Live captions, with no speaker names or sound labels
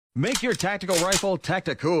Make your tactical rifle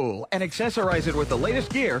tactical and accessorize it with the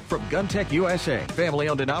latest gear from GunTech USA.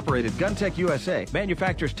 Family-owned and operated GunTech USA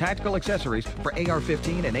manufactures tactical accessories for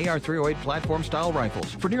AR-15 and AR-308 platform-style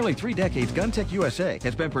rifles. For nearly 3 decades, GunTech USA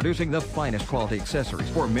has been producing the finest quality accessories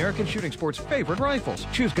for American shooting sports' favorite rifles.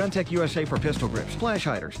 Choose GunTech USA for pistol grips, flash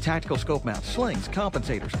hiders, tactical scope mounts, slings,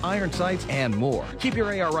 compensators, iron sights, and more. Keep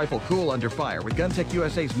your AR rifle cool under fire with GunTech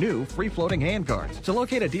USA's new free-floating handguards. To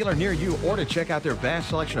locate a dealer near you or to check out their vast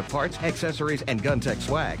selection of parts, accessories, and GunTech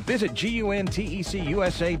swag, visit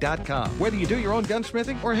GUNTECUSA.com. Whether you do your own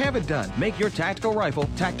gunsmithing or have it done, make your tactical rifle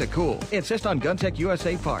tactical. Insist on GunTech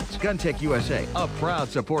USA parts. GunTech USA, a proud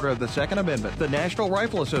supporter of the Second Amendment, the National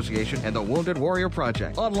Rifle Association, and the Wounded Warrior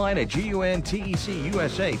Project. Online at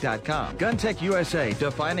GUNTECUSA.com. GunTech USA,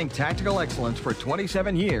 defining tactical excellence for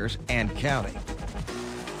 27 years and counting.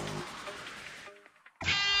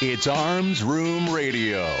 It's Arms Room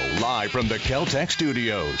Radio, live from the Keltec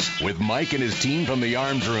studios, with Mike and his team from the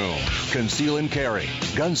Arms Room. Conceal and carry,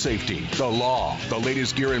 gun safety, the law, the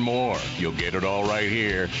latest gear and more. You'll get it all right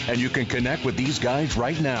here, and you can connect with these guys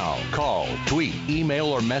right now. Call, tweet, email,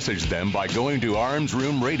 or message them by going to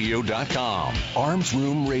armsroomradio.com. Arms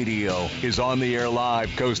Room Radio is on the air live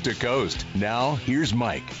coast to coast. Now, here's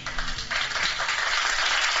Mike.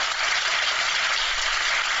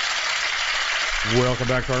 Welcome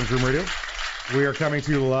back to Arms Room Radio. We are coming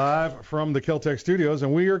to you live from the Keltec studios,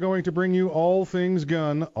 and we are going to bring you all things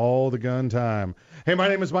gun, all the gun time. Hey, my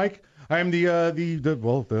name is Mike. I am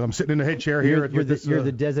I'm sitting in the head chair here. You're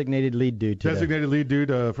the designated lead dude today. Designated lead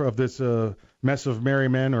dude of this mess of merry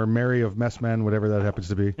men, or merry of mess men, whatever that happens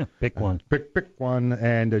to be. Pick one. Pick one,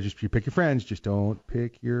 and you pick your friends. Just don't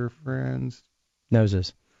pick your friends'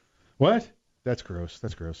 noses. What? That's gross.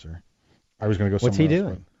 That's gross, sir. I was going to go somewhere What's he else,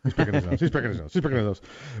 doing? He's picking his nose. He's picking his nose. He's picking his nose.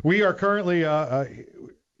 We are currently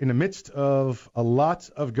in the midst of a lot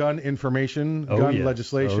of gun information, gun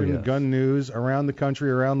legislation, gun news around the country,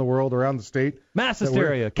 around the world, around the state. Mass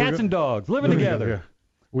hysteria, cats and dogs living together. Yeah.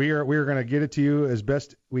 We are going to get it to you as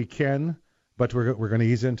best we can, but we're going to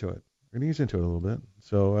ease into it. We're going to ease into it a little bit.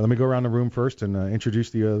 So let me go around the room first and introduce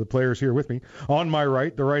the players here with me. On my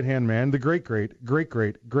right, the right-hand man, the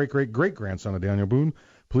great-great-great-great-great-great-grandson of Daniel Boone.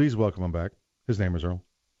 Please welcome him back. His name is Earl.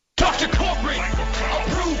 Talk to corporate,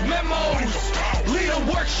 approve memos, lead a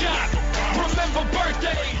workshop, remember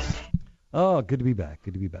birthdays. Oh, good to be back.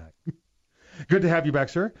 Good to be back. Good to have you back,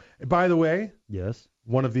 sir. By the way, yes,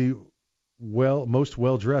 one of the most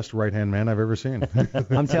well-dressed right-hand man I've ever seen.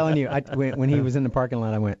 I'm telling you, when he was in the parking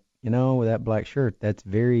lot, I went, with that black shirt, that's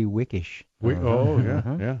very wickish.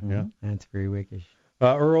 Yeah. That's very wickish.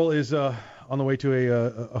 Earl is on the way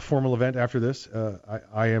to a formal event after this.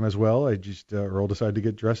 I am as well. Earl decided to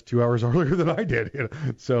get dressed 2 hours earlier than I did.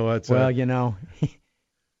 So it's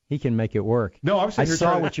he can make it work. No, I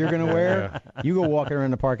saw what you're going to wear. Yeah. You go walking around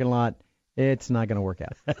the parking lot. It's not going to work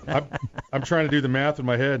out. I'm trying to do the math in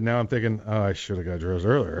my head. Now I'm thinking, I should have got dressed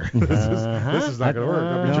earlier. This is not going to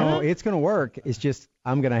work. No, it's going to work. It's just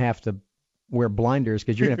I'm going to have to wear blinders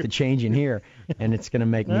because you're going to have to change in here, and it's going to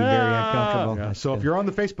make me very uncomfortable. Yeah. So if you're on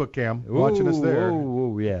the Facebook cam watching us there,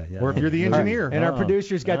 yeah. Or if you're the engineer. And our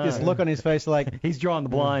producer's got this look on his face like he's drawing the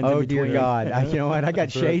blinds. Oh, dear God. You know what? I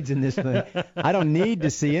got shades in this thing. I don't need to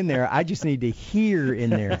see in there. I just need to hear in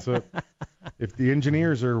there. So if the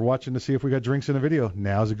engineers are watching to see if we got drinks in the video,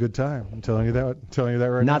 now's a good time. I'm telling you that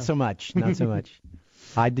right now. Not so much.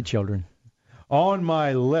 Hide the children. On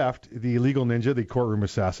my left, the legal ninja, the courtroom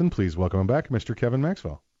assassin. Please welcome him back, Mr. Kevin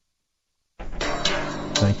Maxwell.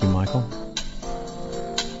 Thank you, Michael.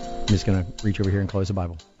 I'm just going to reach over here and close the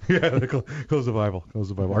Bible. Yeah, close the Bible. Close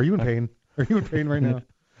the Bible. Are you in pain? Are you in pain right now?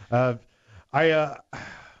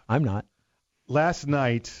 I'm not. Last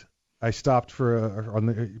night, I stopped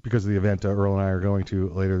because of the event Earl and I are going to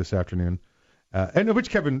later this afternoon. And which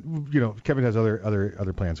Kevin has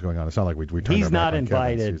other plans going on. It's not like we turned He's our not back on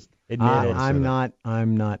invited. Kevin.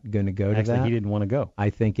 I'm not going to go to that. He didn't want to go.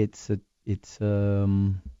 I think I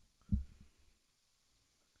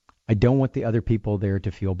don't want the other people there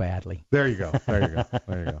to feel badly. There you go.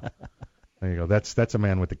 That's a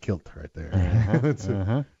man with the kilt right there.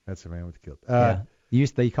 That's a man with the kilt.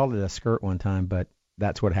 They called it a skirt one time, but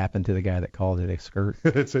that's what happened to the guy that called it a skirt.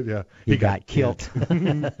 That's it. Yeah. He got kilt.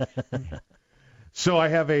 So I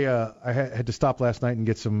had to stop last night and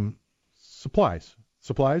get some supplies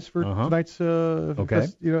for tonight's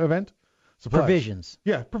event. Supplies. Provisions.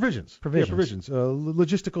 Yeah, provisions.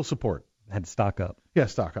 Logistical support. Had to stock up. Yeah,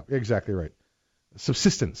 stock up. Exactly right.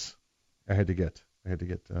 Subsistence. I had to get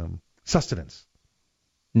sustenance.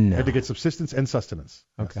 No. I had to get subsistence and sustenance.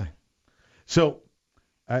 Okay. So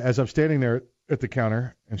as I'm standing there at the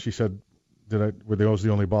counter, and she said, were those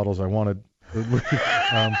the only bottles I wanted?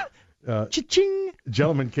 Cha-ching!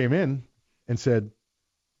 Gentleman came in and said,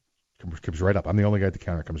 comes right up. I'm the only guy at the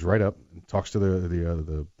counter. Comes right up and talks to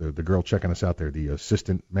the girl checking us out there, the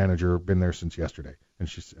assistant manager, been there since yesterday, and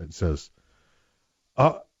she says,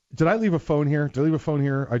 "Did I leave a phone here? Did I leave a phone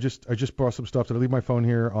here? I just brought some stuff. Did I leave my phone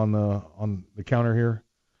here on the counter here?"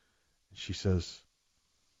 She says,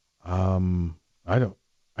 "I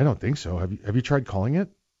don't think so. Have you tried calling it?"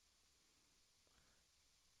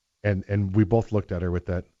 And we both looked at her with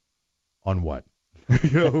that, on what?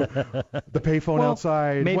 The payphone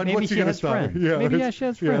outside. Maybe what's she gonna has stop? friends. Yeah, Maybe she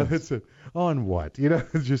has friends. Yeah, that's it. On what?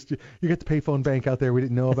 It's just you get the payphone bank out there we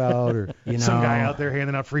didn't know about, or some guy out there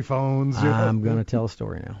handing out free phones. I'm going to tell a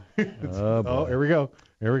story now. Oh, here we go.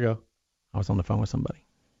 I was on the phone with somebody,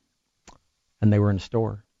 and they were in a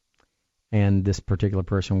store, and this particular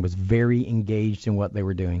person was very engaged in what they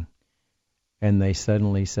were doing, and they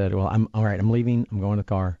suddenly said, "Well, I'm all right. I'm leaving. I'm going to the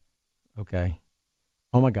car." Okay.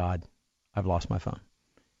 Oh my God, I've lost my phone.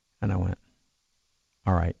 And I went,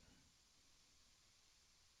 all right.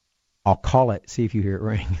 I'll call it, see if you hear it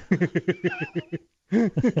ring.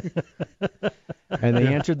 And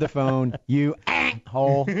they answered the phone, you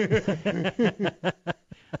hole.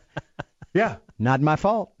 Yeah. Not my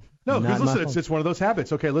fault. No, because listen, it's one of those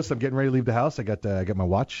habits. Okay, listen, I'm getting ready to leave the house. I got my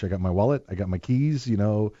watch, I got my wallet, I got my keys,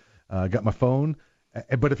 I got my phone.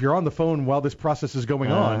 But if you're on the phone while this process is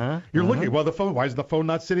going on, you're looking. Well, why is the phone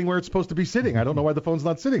not sitting where it's supposed to be sitting? I don't know why the phone's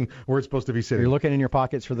not sitting where it's supposed to be sitting. You're looking in your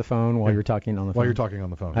pockets for the phone while you're talking on the phone. While you're talking on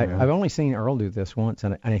the phone. I've only seen Earl do this once,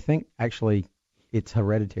 and I think actually it's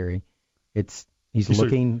hereditary. He's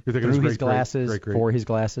looking through his glasses for his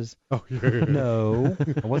glasses. Oh, yeah. No,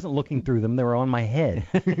 I wasn't looking through them. They were on my head.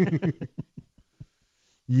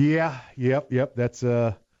 Yeah. Yep.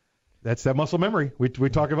 That's that muscle memory. We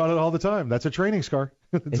talk about it all the time. That's a training scar.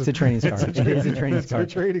 It's a training scar. It is a training scar.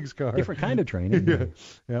 It's a training scar. Different kind of training.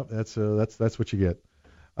 Yeah. That's what you get.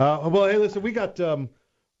 Well, hey, listen, we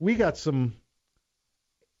got some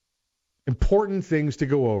important things to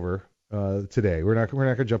go over today. We're not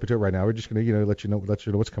going to jump into it right now. We're just going to let you know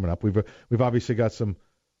what's coming up. We've obviously got some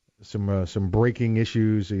breaking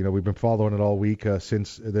issues. We've been following it all week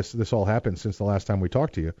since this all happened, since the last time we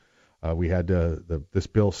talked to you. We had this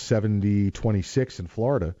bill 7026 in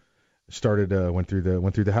Florida went through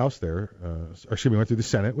the House there, went through the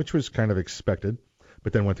Senate, which was kind of expected,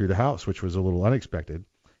 but then went through the House, which was a little unexpected,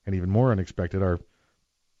 and even more unexpected. Our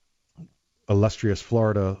illustrious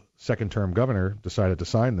Florida second-term governor decided to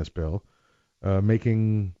sign this bill,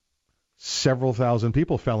 making several thousand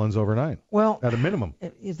people felons overnight. Well, at a minimum.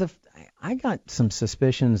 I got some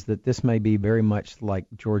suspicions that this may be very much like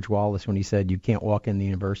George Wallace when he said you can't walk in the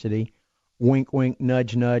university. Wink, wink,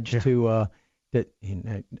 nudge, nudge. Yeah.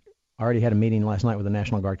 I already had a meeting last night with the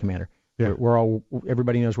National Guard commander. Yeah.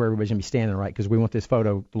 Everybody knows where everybody's going to be standing, right? Because we want this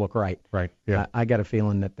photo to look right. Right. Yeah. I got a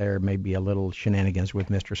feeling that there may be a little shenanigans with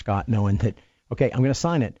Mr. Scott, knowing that, okay, I'm going to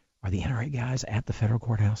sign it. Are the NRA guys at the federal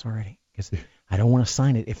courthouse already? Because I don't want to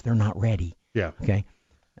sign it if they're not ready. Yeah. Okay.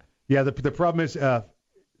 Yeah. The problem is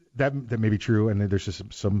that may be true, and there's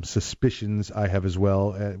just some suspicions I have as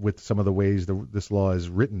well with some of the ways this law is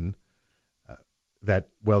written. That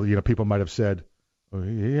people might have said, oh,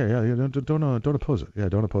 don't oppose it. Yeah,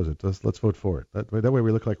 don't oppose it. Let's vote for it. That way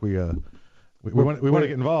we look like we want to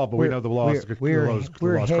get involved, but we know the law is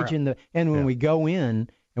we're hedging crap. And when we go in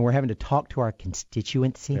and we're having to talk to our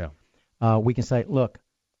constituency, we can say, look,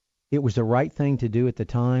 it was the right thing to do at the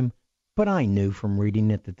time, but I knew from reading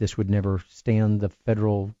it that this would never stand the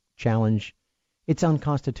federal challenge. It's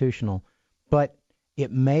unconstitutional, but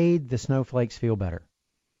it made the snowflakes feel better.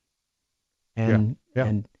 And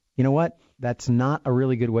you know what? That's not a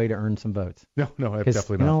really good way to earn some votes. No,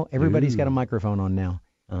 definitely not. Everybody's got a microphone on now.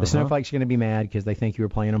 The snowflakes are going to be mad because they think you were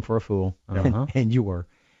playing them for a fool, and you were.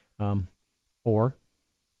 Or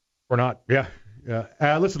not. Yeah.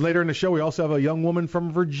 Listen, later in the show, we also have a young woman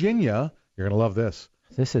from Virginia. You're going to love this.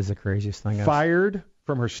 This is the craziest thing. Fired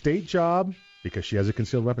from her state job because she has a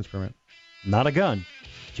concealed weapons permit. Not a gun,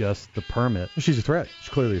 just the permit. She's a threat. She's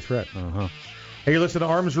clearly a threat. Hey, you listen to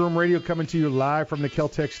Arms Room Radio coming to you live from the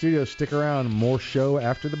Kel-Tec studio. Stick around. More show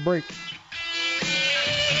after the break.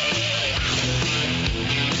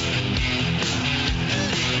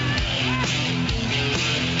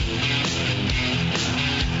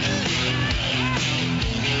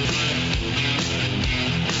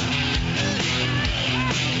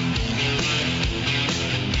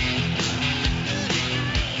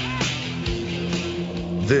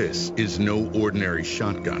 This is no ordinary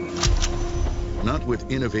shotgun. Not with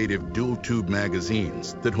innovative dual-tube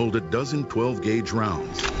magazines that hold a dozen 12-gauge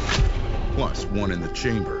rounds, plus one in the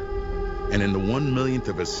chamber. And in the 1/1,000,000th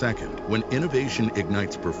of a second, when innovation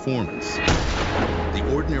ignites performance,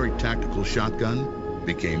 the ordinary tactical shotgun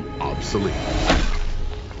became obsolete.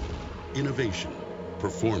 Innovation,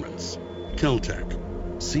 performance, Kel-Tec.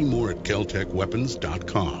 See more at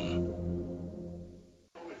keltecweapons.com.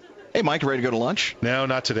 Hey, Mike, ready to go to lunch? No,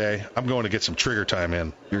 not today. I'm going to get some trigger time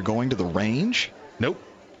in. You're going to the range? Nope.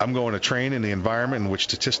 I'm going to train in the environment in which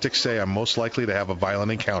statistics say I'm most likely to have a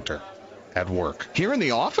violent encounter. At work. Here in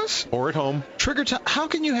the office? Or at home. Trigger time? How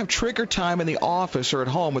can you have trigger time in the office or at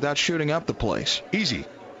home without shooting up the place? Easy.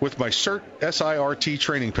 With my CERT SIRT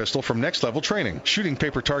training pistol from Next Level Training. Shooting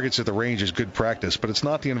paper targets at the range is good practice, but it's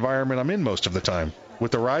not the environment I'm in most of the time.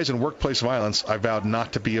 With the rise in workplace violence, I vowed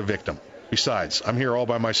not to be a victim. Besides, I'm here all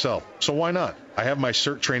by myself, so why not? I have my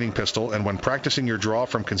CERT training pistol, and when practicing your draw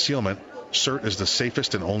from concealment, CERT is the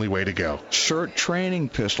safest and only way to go. CERT training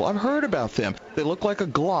pistol. I've heard about them. They look like a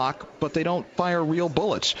Glock, but they don't fire real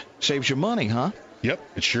bullets. Saves you money, huh? Yep,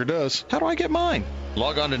 it sure does. How do I get mine?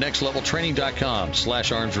 Log on to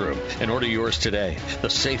nextleveltraining.com/armsroom and order yours today. The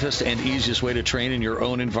safest and easiest way to train in your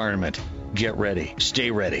own environment. Get ready. Stay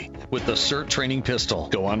ready with the CERT training pistol.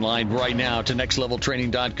 Go online right now to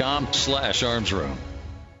nextleveltraining.com/armsroom.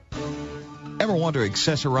 Ever want to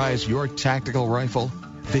accessorize your tactical rifle?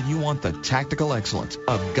 Then you want the tactical excellence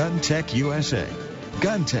of GunTech USA.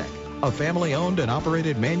 GunTech, a family-owned and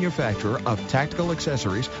operated manufacturer of tactical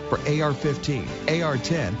accessories for AR-15,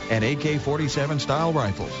 AR-10, and AK-47 style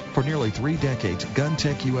rifles. For nearly 3 decades,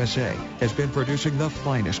 GunTech USA has been producing the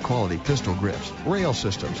finest quality pistol grips, rail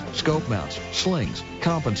systems, scope mounts, slings,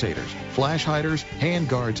 compensators, flash hiders, hand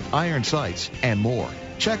guards, iron sights, and more.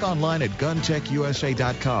 Check online at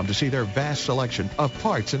GunTechUSA.com to see their vast selection of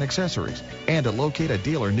parts and accessories and to locate a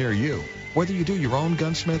dealer near you. Whether you do your own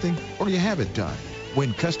gunsmithing or you have it done,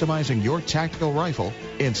 when customizing your tactical rifle,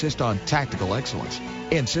 insist on tactical excellence.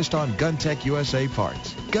 Insist on GunTech USA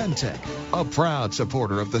parts. GunTech, a proud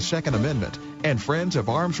supporter of the Second Amendment and friends of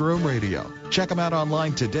Arms Room Radio. Check them out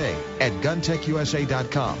online today at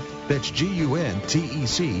GunTechUSA.com. That's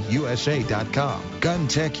GUNTECUSA.com.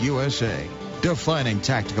 GunTech USA. Defining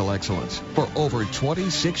tactical excellence for over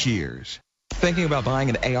 26 years. Thinking about buying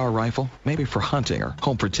an AR rifle? Maybe for hunting or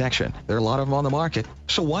home protection. There are a lot of them on the market.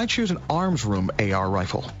 So why choose an Arms Room AR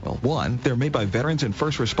rifle? Well, 1, they're made by veterans and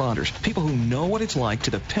first responders, people who know what it's like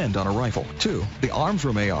to depend on a rifle. 2, the Arms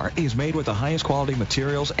Room AR is made with the highest quality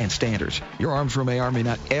materials and standards. Your Arms Room AR may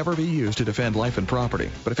not ever be used to defend life and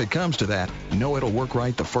property, but if it comes to that, know it'll work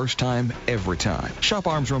right the first time, every time. Shop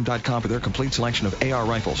armsroom.com for their complete selection of AR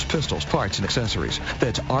rifles, pistols, parts, and accessories.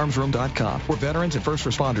 That's armsroom.com, where veterans and first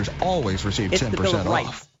responders always receive 10% It's the Bill of off.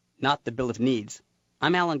 Rights, not the Bill of Needs.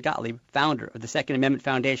 I'm Alan Gottlieb, founder of the Second Amendment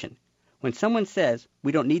Foundation. When someone says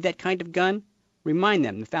we don't need that kind of gun, remind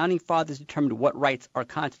them the Founding Fathers determined what rights our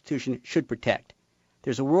Constitution should protect.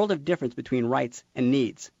 There's a world of difference between rights and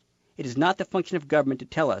needs. It is not the function of government to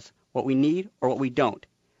tell us what we need or what we don't.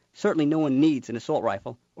 Certainly no one needs an assault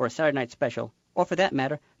rifle or a Saturday Night Special, or for that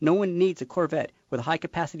matter, no one needs a Corvette with a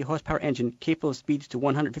high-capacity horsepower engine capable of speeds to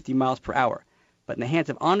 150 miles per hour. But in the hands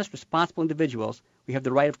of honest, responsible individuals, we have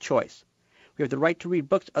the right of choice. We have the right to read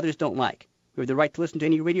books others don't like. We have the right to listen to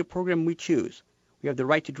any radio program we choose. We have the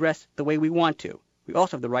right to dress the way we want to. We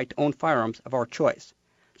also have the right to own firearms of our choice.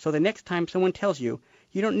 So the next time someone tells you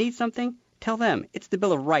you don't need something, tell them it's the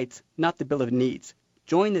Bill of Rights, not the Bill of Needs.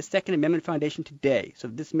 Join the Second Amendment Foundation today so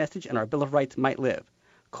that this message and our Bill of Rights might live.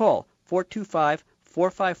 Call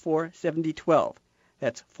 425-454-7012.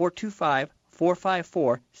 That's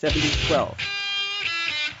 425-454-7012.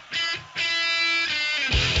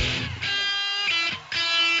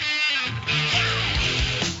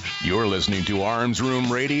 You're listening to Arms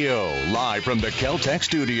Room Radio, live from the Kel-Tec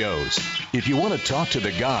studios. If you want to talk to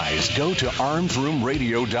the guys, go to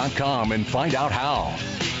armsroomradio.com and find out how.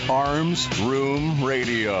 Arms Room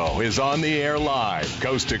Radio is on the air live,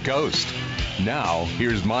 coast to coast. Now,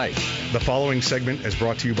 here's Mike. The following segment is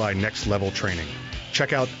brought to you by Next Level Training.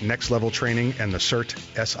 Check out Next Level Training and the CERT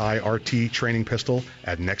SIRT training pistol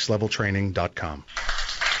at nextleveltraining.com.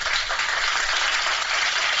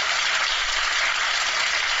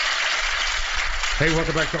 Hey,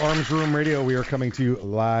 welcome back to Arms Room Radio. We are coming to you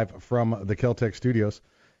live from the Kel-Tec studios.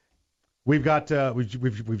 We've got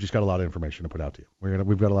we've just got a lot of information to put out to you.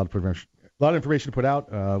 We've got a lot of information to put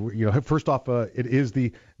out. First off, it is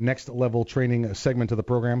the Next Level Training segment of the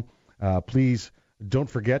program. Please don't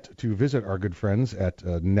forget to visit our good friends at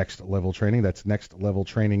Next Level Training. That's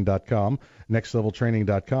nextleveltraining.com.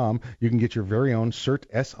 Nextleveltraining.com. You can get your very own CERT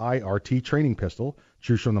SIRT training pistol.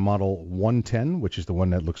 Choose from the model 110, which is the one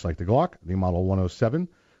that looks like the Glock, the model 107,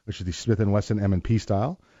 which is the Smith & Wesson M&P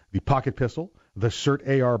style, the pocket pistol, the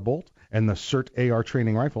CERT AR bolt, and the CERT AR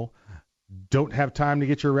training rifle. Don't have time to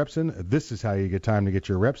get your reps in? This is how you get time to get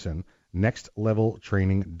your reps in.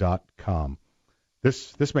 NextLevelTraining.com.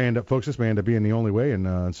 This may end up being the only way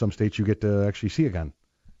in some states you get to actually see a gun.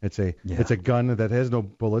 It's a gun that has no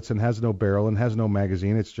bullets and has no barrel and has no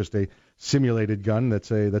magazine. It's just a simulated gun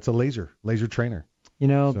that's a laser trainer.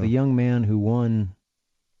 The young man who won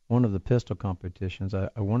one of the pistol competitions, I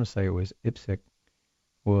want to say it was IPSC,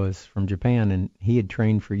 was from Japan, and he had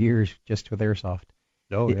trained for years just with airsoft.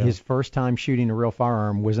 Oh, yeah. His first time shooting a real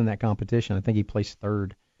firearm was in that competition. I think he placed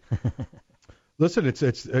third. Listen, it's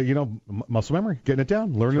muscle memory, getting it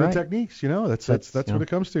down, learning the techniques. That's what it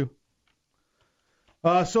comes to.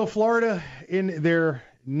 So Florida, in their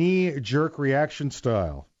knee-jerk reaction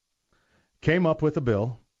style, came up with a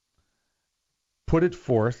bill, put it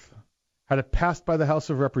forth, had it passed by the House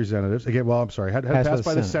of Representatives. Had passed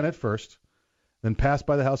by the Senate first, then passed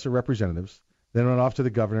by the House of Representatives. Then went off to the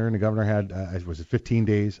governor, and the governor had, 15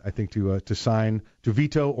 days, I think, to sign, to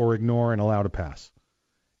veto or ignore and allow to pass.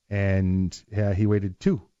 And he waited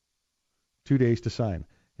two days to sign.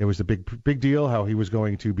 It was a big deal how he was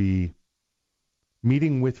going to be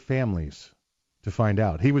meeting with families to find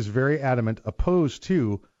out. He was very adamant, opposed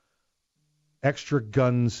to extra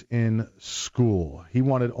guns in school. He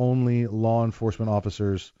wanted only law enforcement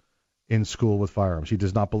officers in school with firearms. He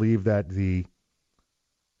does not believe that the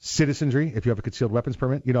citizenry, if you have a concealed weapons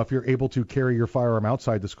permit, if you're able to carry your firearm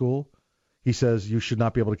outside the school, he says you should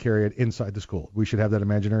not be able to carry it inside the school. We should have that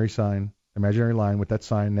imaginary line with that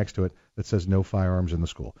sign next to it that says no firearms in the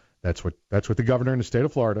school. That's what the governor in the state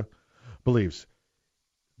of Florida believes.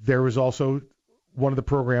 There was also one of the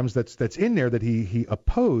programs that's in there that he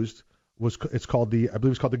opposed it's called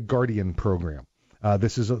the Guardian program.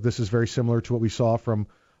 This is very similar to what we saw from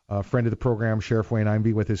a friend of the program, Sheriff Wayne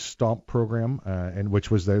Imby, with his STOMP program, and which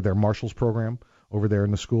was their Marshals program over there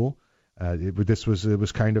in the school. It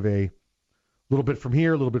was kind of a little bit from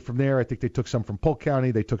here, a little bit from there. I think they took some from Polk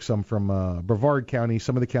County, they took some from Brevard County,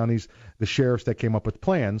 some of the counties, the sheriffs that came up with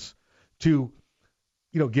plans to,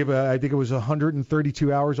 give I think it was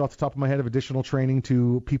 132 hours off the top of my head of additional training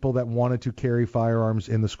to people that wanted to carry firearms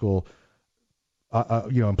in the school,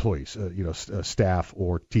 employees, staff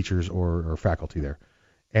or teachers or faculty there.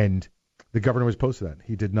 And the governor was opposed to that.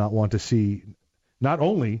 He did not want to see not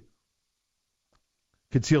only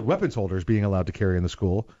concealed weapons holders being allowed to carry in the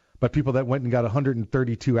school, but people that went and got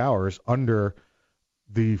 132 hours under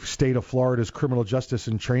the state of Florida's Criminal Justice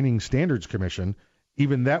and Training Standards Commission.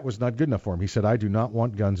 Even that was not good enough for him. He said, I do not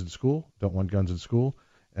want guns in school, don't want guns in school.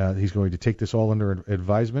 He's going to take this all under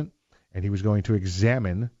advisement, and he was going to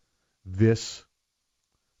examine this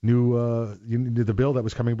the bill that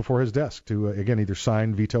was coming before his desk to, again, either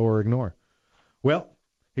sign, veto, or ignore. Well,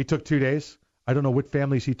 he took 2 days. I don't know what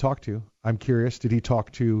families he talked to. I'm curious. Did he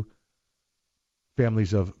talk to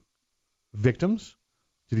families of victims?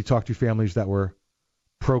 Did he talk to families that were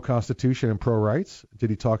pro-Constitution and pro-rights? Did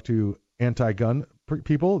he talk to anti-gun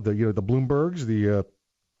people, the Bloombergs, the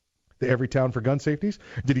Everytown for Gun Safeties?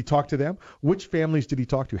 Did he talk to them? Which families did he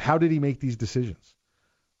talk to? How did he make these decisions?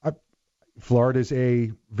 Florida is a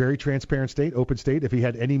very transparent state, open state. If he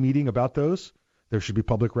had any meeting about those, there should be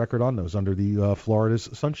public record on those under the Florida's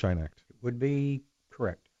Sunshine Act. Would be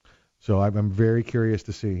correct. So I'm very curious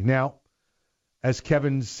to see. Now, as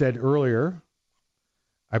Kevin said earlier,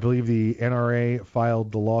 I believe the NRA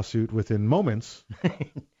filed the lawsuit within moments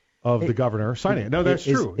of the governor signing it. No, that's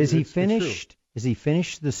true. Is he finished? Is he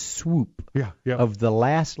finished the swoop of the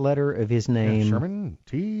last letter of his name? Sherman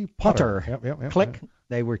T. Potter. Yep, Click. Yep.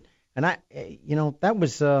 They were, and that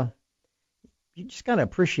was. You just got to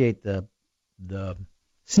appreciate the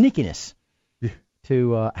sneakiness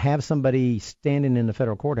to have somebody standing in the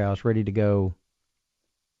federal courthouse ready to go,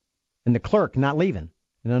 and the clerk not leaving.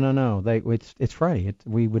 No. It's Friday.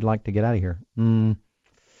 We would like to get out of here.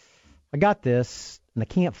 I got this, and I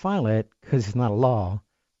can't file it because it's not a law.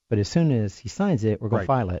 But as soon as he signs it, we're going to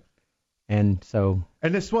file it. And so.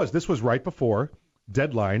 And this was right before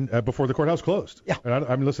deadline, before the courthouse closed. Yeah. And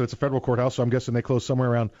I mean, listen, it's a federal courthouse, so I'm guessing they close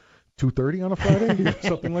somewhere around 2:30 on a Friday,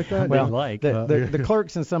 something like that. Well, the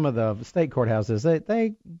clerks in some of the state courthouses,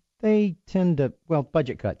 they tend to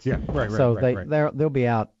budget cuts. Yeah, right. So they'll be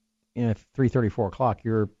out. 3:30, 4 o'clock.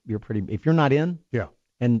 You're pretty. If you're not in. Yeah.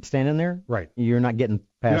 And standing there. Right. You're not getting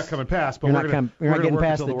past. You're not coming past. But you're not getting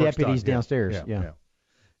past the deputies downstairs.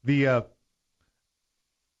 Yeah.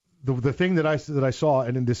 The thing that I saw,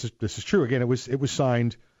 and this is true again. It was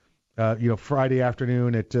signed, Friday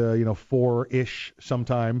afternoon at 4-ish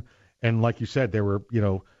sometime, and like you said, there were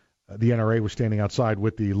the NRA was standing outside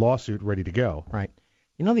with the lawsuit ready to go. Right.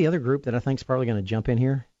 The other group that I think is probably going to jump in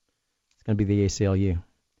here, it's going to be the ACLU.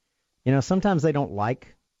 sometimes they don't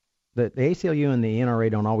like the ACLU and the NRA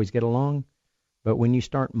don't always get along, but when you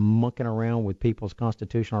start mucking around with people's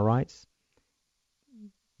constitutional rights,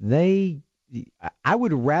 I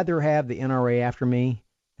would rather have the NRA after me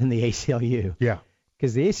than the ACLU. Yeah.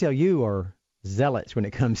 Because the ACLU are zealots when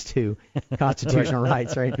it comes to constitutional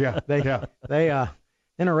rights, right? Yeah.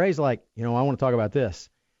 NRA's like, I want to talk about this.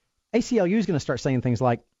 ACLU is going to start saying things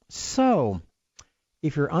like, so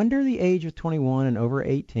if you're under the age of 21 and over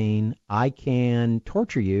 18, I can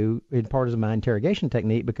torture you in part of my interrogation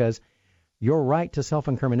technique because your right to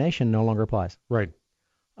self-incrimination no longer applies. Right.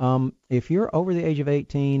 If you're over the age of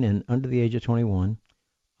 18 and under the age of 21,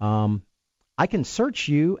 I can search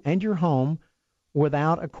you and your home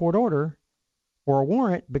without a court order or a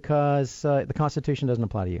warrant because the Constitution doesn't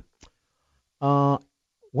apply to you.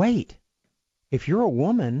 Wait, if you're a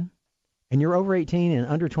woman and you're over 18 and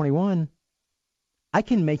under 21, I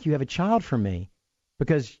can make you have a child from me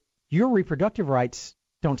because your reproductive rights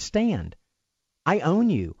don't stand. I own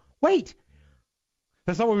you. Wait.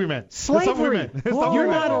 That's not what we meant. Slavery. You're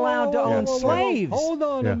not allowed to own slaves. Hold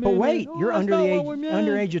on a minute. But wait, you're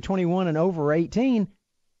under age of 21 and over 18.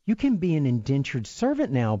 You can be an indentured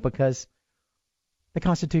servant now because the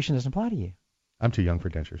Constitution doesn't apply to you. I'm too young for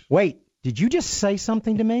dentures. Wait, did you just say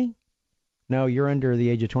something to me? No, you're under the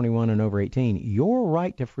age of 21 and over 18. Your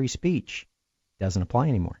right to free speech doesn't apply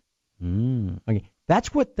anymore. Okay,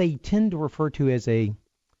 that's what they tend to refer to as a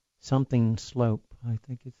something slope. I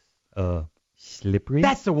think it's slippery.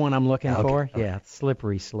 That's the one I'm looking for. Okay. Yeah,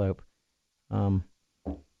 slippery slope.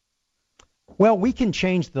 Well, we can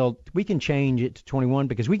change it to 21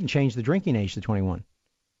 because we can change the drinking age to 21.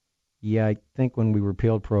 Yeah, I think when we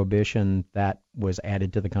repealed prohibition, that was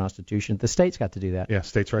added to the Constitution. The states got to do that. Yeah,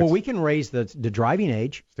 states' rights. Well, we can raise the driving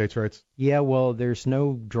age. States' rights. Yeah, well, there's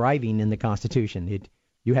no driving in the Constitution.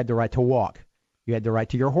 You had the right to walk. You had the right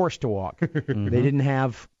to your horse to walk. Mm-hmm. They didn't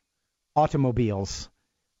have automobiles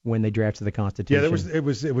when they drafted the Constitution. Yeah, it was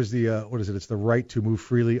the what is it? It's the right to move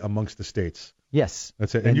freely amongst the states. Yes.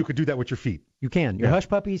 That's it. And you could do that with your feet. You can. Your hush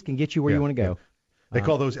puppies can get you where you want to go. Yeah. They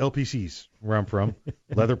call those LPCs, where I'm from,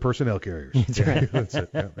 leather personnel carriers. That's right. That's it.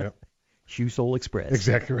 Yep. Shoe Sole Express.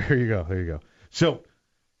 Exactly. There you go. So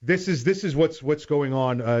this is what's going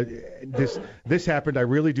on. This happened. I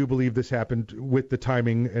really do believe this happened with the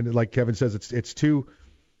timing, and like Kevin says, it's too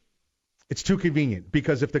convenient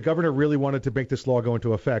because if the governor really wanted to make this law go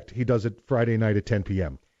into effect, he does it Friday night at 10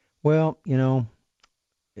 p.m. Well,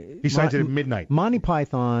 he signs it at midnight. Monty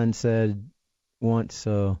Python said once,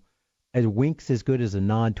 "A wink's as good as a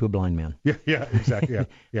nod to a blind man." Yeah, exactly.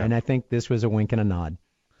 Yeah. And I think this was a wink and a nod.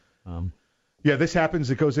 Yeah, this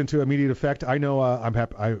happens. It goes into immediate effect. I know. I'm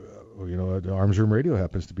happy. Arms Room Radio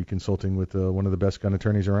happens to be consulting with one of the best gun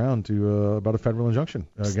attorneys around about a federal injunction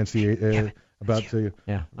against the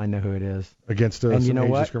Yeah, I know who it is. Against some age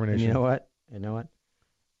discrimination. And you know what?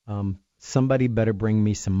 Somebody better bring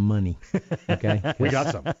me some money. Okay. We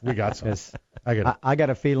got some. I got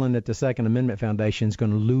a feeling that the Second Amendment Foundation is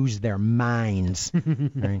going to lose their minds.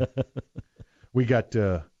 Right? We got.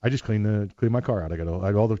 I just cleaned my car out. I got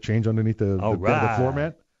all the change underneath the floor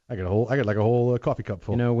mat. I got like a whole coffee cup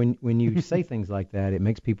full. When you say things like that, it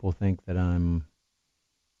makes people think that I'm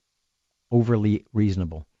overly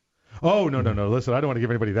reasonable. Oh, no. Listen, I don't want to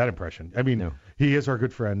give anybody that impression. I mean, He is our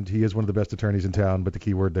good friend. He is one of the best attorneys in town, but the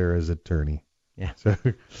key word there is attorney. Yeah. So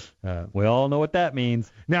we all know what that means.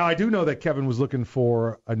 Now, I do know that Kevin was looking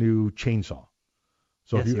for a new chainsaw.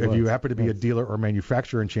 So yes, if you happen to be a dealer or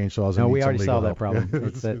manufacturer in chainsaws, no, we already solved that problem.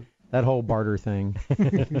 It's that whole barter thing.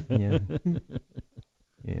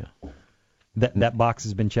 Yeah. That box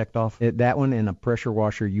has been checked off. That one and a pressure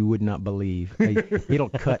washer you would not believe. It'll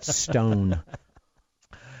cut stone.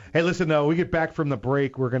 Hey, listen, we get back from the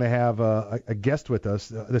break. We're going to have a guest with us.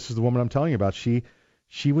 This is the woman I'm telling you about. She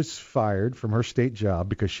was fired from her state job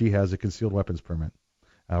because she has a concealed weapons permit.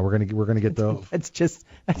 We're gonna get the.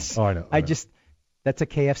 I know. That's a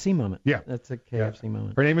KFC moment. Yeah, that's a KFC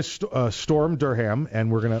moment. Her name is Storm Durham,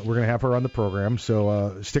 and we're gonna have her on the program.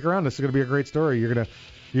 So stick around. This is gonna be a great story.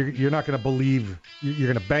 You're not gonna believe.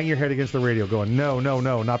 You're gonna bang your head against the radio, going, no,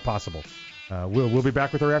 not possible. We'll be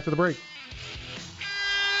back with her after the break.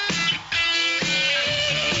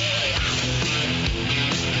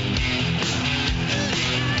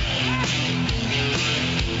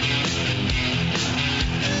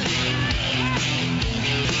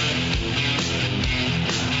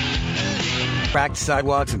 Cracked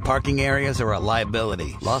sidewalks and parking areas are a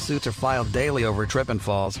liability. Lawsuits are filed daily over trip and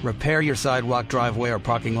falls. Repair your sidewalk, driveway, or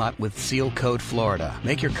parking lot with Seal Coat Florida.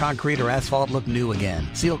 Make your concrete or asphalt look new again.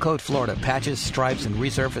 Seal Coat Florida patches, stripes, and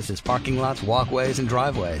resurfaces parking lots, walkways, and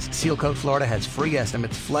driveways. Seal Coat Florida has free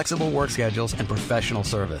estimates, flexible work schedules, and professional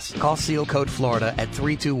service. Call Seal Coat Florida at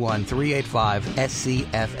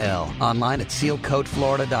 321-385-SCFL. Online at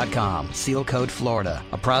sealcoatflorida.com. Seal Coat Florida,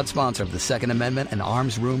 a proud sponsor of the Second Amendment and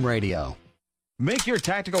Arms Room Radio. Make your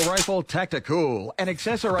tactical rifle tactical and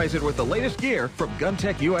accessorize it with the latest gear from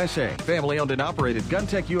GunTech USA. Family-owned and operated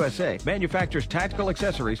GunTech USA manufactures tactical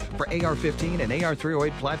accessories for AR-15 and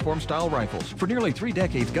AR-308 platform-style rifles. For nearly 3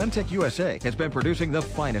 decades, GunTech USA has been producing the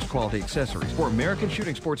finest quality accessories for American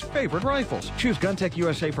shooting sports' favorite rifles. Choose GunTech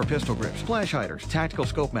USA for pistol grips, flash hiders, tactical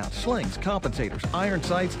scope mounts, slings, compensators, iron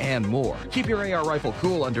sights, and more. Keep your AR rifle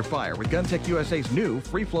cool under fire with GunTech USA's new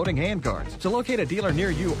free-floating handguards. To locate a dealer near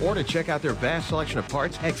you or to check out their vast selection of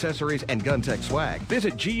parts, accessories, and GunTech swag,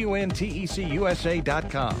 visit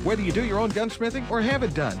GUNTECUSA.com. Whether you do your own gunsmithing or have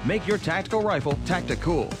it done, make your tactical rifle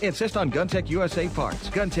tactical. Insist on GunTech USA parts.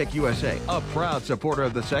 GunTech USA, a proud supporter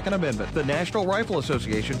of the Second Amendment, the National Rifle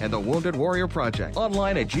Association, and the Wounded Warrior Project.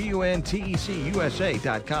 Online at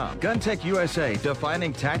GUNTECUSA.com. GunTech USA,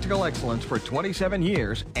 defining tactical excellence for 27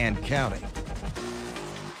 years and counting.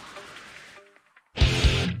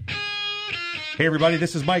 Hey, everybody,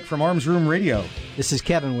 this is Mike from Arms Room Radio. This is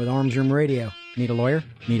Kevin with Arms Room Radio. Need a lawyer?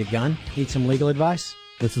 Need a gun? Need some legal advice?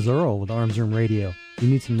 This is Earl with Arms Room Radio. You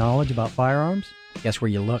need some knowledge about firearms? Guess where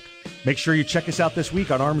you look. Make sure you check us out this week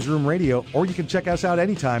on Arms Room Radio, or you can check us out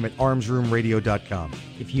anytime at armsroomradio.com.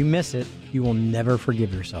 If you miss it, you will never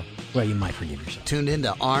forgive yourself. Well, you might forgive yourself. Tuned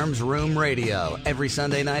into Arms Room Radio every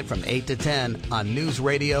Sunday night from 8 to 10 on News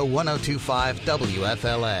Radio 102.5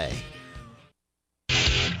 WFLA.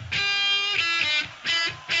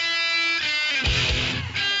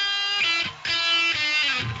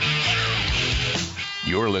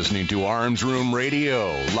 You're listening to Arms Room Radio,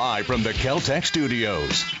 live from the Kel-Tec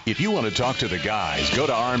studios. If you want to talk to the guys, go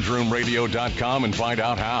to armsroomradio.com and find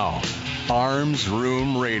out how. Arms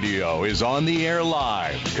Room Radio is on the air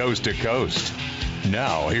live, coast to coast.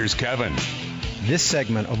 Now, here's Kevin. This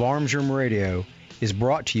segment of Arms Room Radio is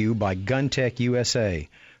brought to you by GunTech USA.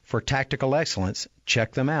 For tactical excellence,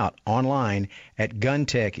 check them out online at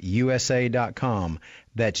guntechusa.com.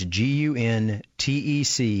 That's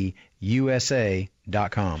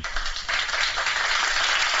GUNTECUSA.com.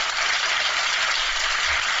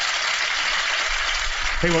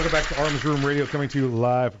 Hey, welcome back to Arms Room Radio, coming to you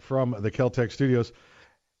live from the Kel-Tec studios.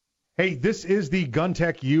 Hey, this is the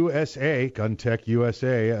GunTech USA,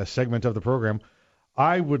 a segment of the program.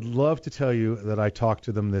 I would love to tell you that I talked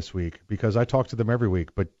to them this week, because I talk to them every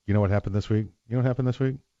week. But you know what happened this week? You know what happened this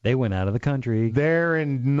week? They went out of the country. They're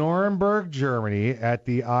in Nuremberg, Germany at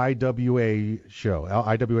the IWA show,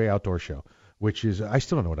 IWA Outdoor Show, which is, I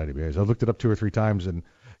still don't know what IWA is. I looked it up 2 or 3 times, and,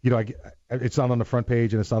 you know, it's not on the front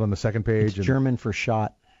page and it's not on the second page. It's German for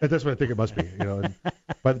shot. That's what I think it must be. You know,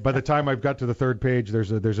 by the time I've got to the 3rd page,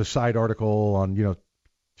 there's a side article on, you know,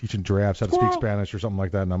 teaching giraffes how to speak Spanish or something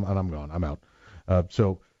like that, and I'm gone. I'm out.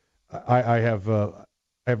 So I have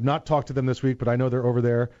not talked to them this week, but I know they're over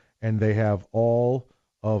there, and they have all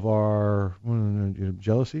of our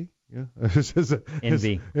jealousy,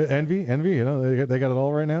 envy. You know, they got it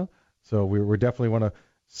all right now. So we definitely want to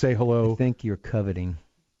say hello. I think you're coveting.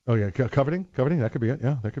 Oh yeah, coveting. That could be it.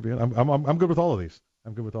 Yeah, that could be it. I'm good with all of these.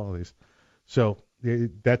 So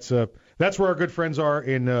that's where our good friends are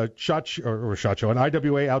in SHOT Show, an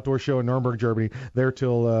IWA Outdoor Show in Nuremberg, Germany. They're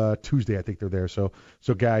till Tuesday, I think they're there. So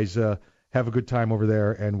guys, have a good time over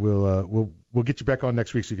there, and we'll get you back on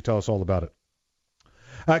next week so you can tell us all about it.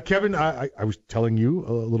 Kevin, I was telling you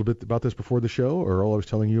a little bit about this before the show, or Earl, I was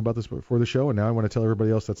telling you about this before the show, and now I want to tell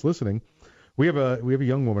everybody else that's listening. We have a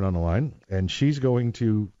young woman on the line, and she's going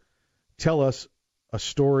to tell us a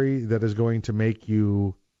story that is going to make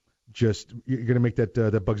you you're going to make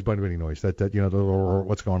that Bugs Bunny noise, that you know,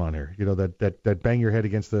 what's going on here, you know, that bang your head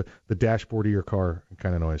against the dashboard of your car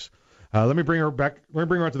kind of noise. Let me bring her back. Let me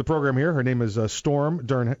bring her onto the program here. Her name is Storm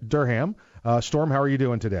Durham. Storm, how are you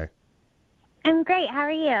doing today? I'm great. How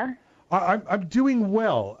are you? I'm doing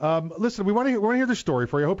well. Listen, we want to hear the story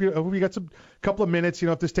for you. I hope you got some couple of minutes. You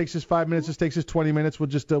know, if this takes us 5 minutes, this takes us 20 minutes. We'll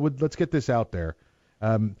just let's get this out there.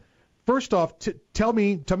 First off, tell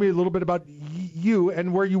me a little bit about you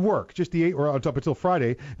and where you work. Just up until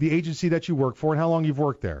Friday, the agency that you work for, and how long you've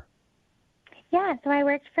worked there. Yeah, so I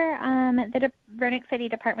worked for the Roanoke City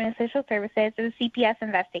Department of Social Services as a CPS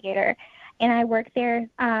investigator, and I worked there.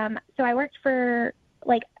 So I worked for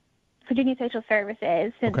Virginia Social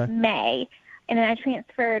Services since May, and then I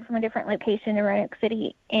transferred from a different location to Roanoke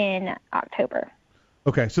City in October.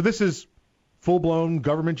 Okay, so this is full-blown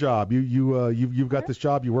government job. You've got this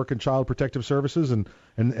job. You work in Child Protective Services, and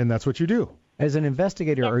that's what you do. As an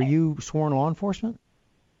investigator, are you sworn law enforcement?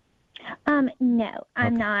 No,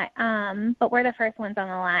 I'm not. But we're the first ones on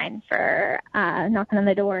the line for knocking on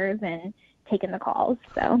the doors and taking the calls.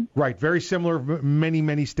 So right, very similar.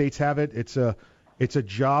 Many states have it. It's a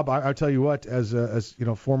job. I'll tell you what, as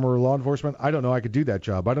former law enforcement, I don't know I could do that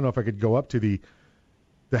job. I don't know if I could go up to the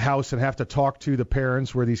house and have to talk to the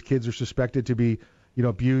parents where these kids are suspected to be,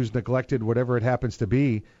 abused, neglected, whatever it happens to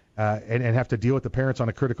be, and have to deal with the parents on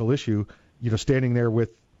a critical issue. Standing there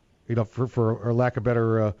with, for a lack of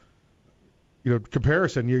better,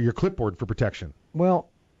 comparison, your clipboard for protection. Well,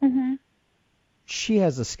 she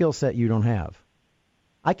has a skill set you don't have.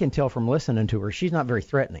 I can tell from listening to her, she's not very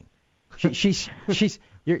threatening.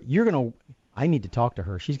 You're gonna. I need to talk to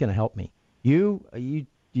her. She's gonna help me. You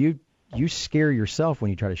scare yourself when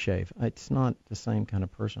you try to shave. It's not the same kind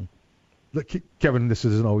of person. Look, Kevin, this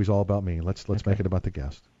isn't always all about me. Let's make it about the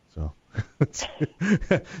guest. So,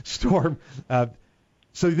 Storm.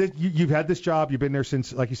 So you've had this job. You've been there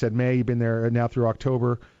since, like you said, May. You've been there now through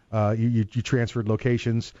October. You transferred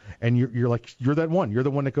locations, and you're that one. You're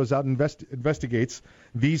the one that goes out and investigates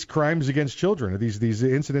these crimes against children, these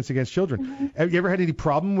incidents against children. Have you ever had any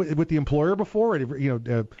problem with the employer before?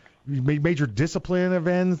 Major discipline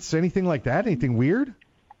events, anything like that? Anything weird?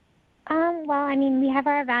 Well, I mean, we have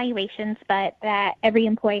our evaluations, but that every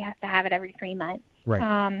employee has to have it every 3 months.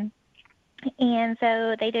 Right. And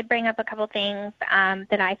so they did bring up a couple things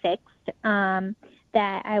that I fixed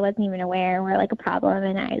that I wasn't even aware were like a problem,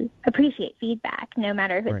 and I appreciate feedback, no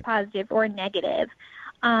matter if it's positive or negative.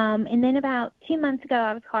 And then about 2 months ago,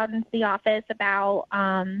 I was called into the office about,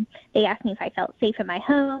 they asked me if I felt safe in my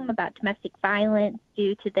home, about domestic violence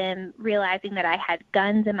due to them realizing that I had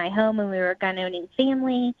guns in my home and we were a gun-owning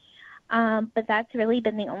family. But that's really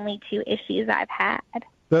been the only two issues I've had.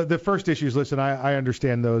 The first issues, listen, I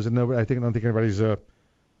understand those, and I don't think anybody's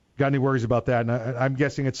got any worries about that. And I'm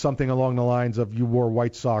guessing it's something along the lines of you wore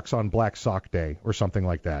white socks on Black Sock Day or something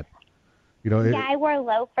like that. I wore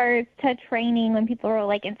loafers to training when people were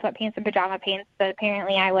like in sweatpants and pajama pants, but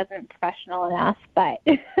apparently I wasn't professional enough. But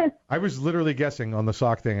I was literally guessing on the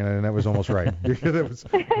sock thing, and that was almost right.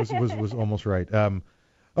 That was almost right.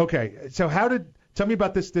 Okay, so tell me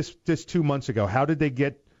about this 2 months ago. How did they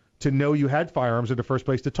get to know you had firearms in the first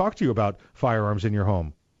place to talk to you about firearms in your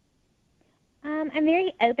home? I'm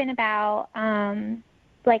very open about,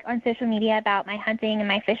 like on social media, about my hunting and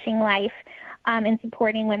my fishing life, and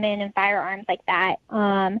supporting women and firearms like that.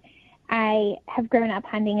 I have grown up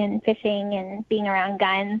hunting and fishing and being around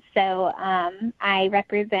guns, so I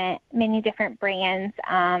represent many different brands,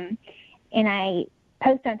 and I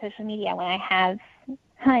post on social media when I have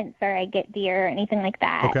hunts or I get deer or anything like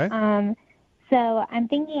that. Okay. So I'm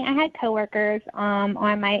thinking, I had coworkers on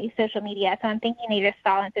my social media, so I'm thinking they just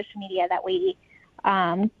saw on social media that we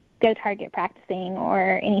go target practicing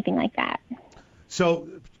or anything like that. So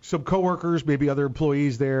some coworkers, maybe other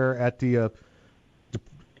employees there at the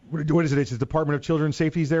what is it? It's the Department of Children's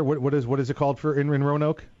Safety there. What is it called in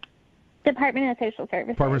Roanoke? Department of Social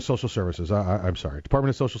Services. Department of Social Services. I'm sorry.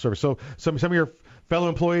 Department of Social Services. So some of your fellow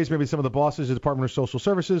employees, maybe some of the bosses at the Department of Social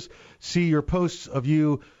Services, see your posts of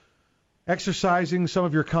you exercising some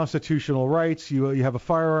of your constitutional rights. You have a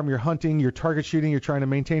firearm, you're hunting, you're target shooting, you're trying to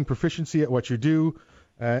maintain proficiency at what you do,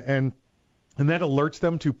 and that alerts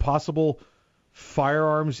them to possible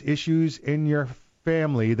firearms issues in your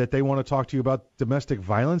family that they want to talk to you about domestic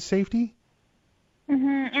violence safety?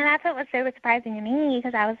 And that's what was so surprising to me,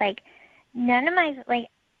 because I was like, none of my, like,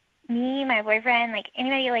 me, my boyfriend, like,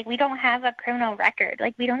 anybody, like, we don't have a criminal record.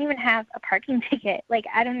 Like, we don't even have a parking ticket. Like,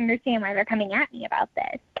 I don't understand why they're coming at me about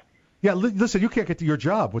this. Yeah, listen, you can't get to your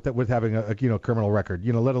job with having a criminal record,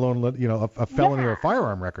 let alone a felony or a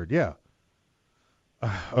firearm record. Yeah.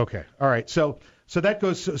 Okay. All right. So that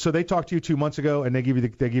goes. So they talked to you 2 months ago, and they give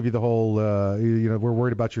you the whole. We're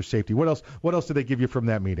worried about your safety. What else did they give you from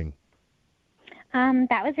that meeting?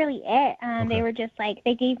 That was really it. Okay. They were just like,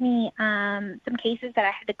 they gave me some cases that I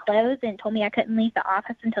had to close and told me I couldn't leave the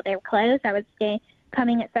office until they were closed. I would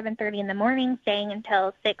coming at 7:30 in the morning, staying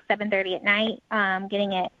until 7:30 at night,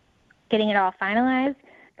 getting it all finalized.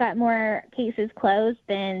 Got more cases closed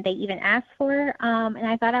than they even asked for, and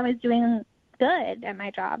I thought I was doing good at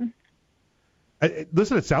my job.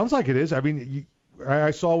 Listen, it sounds like it is. I mean,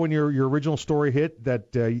 I saw when your original story hit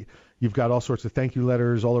that you've got all sorts of thank you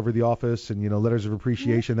letters all over the office and, letters of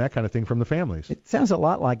appreciation, that kind of thing from the families. It sounds a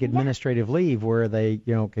lot like administrative leave where they,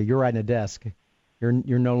 okay, you're right in a desk.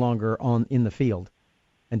 You're no longer in the field.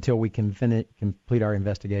 until we can complete our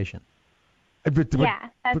investigation. But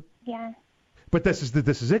this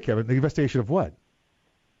is it, Kevin. The investigation of what?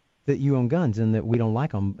 That you own guns and that we don't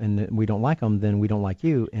like them, and that we don't like them, then we don't like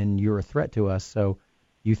you, and you're a threat to us. So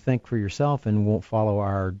you think for yourself and won't follow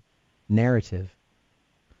our narrative.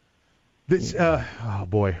 This, oh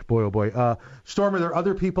boy. Storm, are there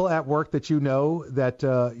other people at work that you know that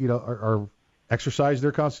are exercise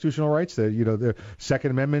their constitutional rights? The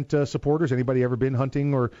Second Amendment supporters. Anybody ever been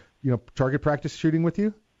hunting or target practice shooting with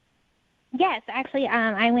you? Yes, actually,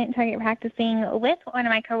 I went target practicing with one of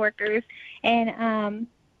my coworkers, and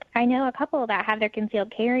I know a couple that have their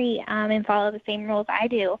concealed carry and follow the same rules I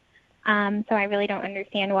do. So I really don't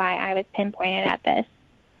understand why I was pinpointed at this.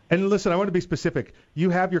 And listen, I want to be specific. You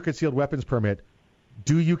have your concealed weapons permit.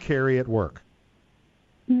 Do you carry at work?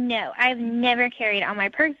 No, I've never carried on my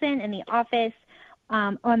person, in the office,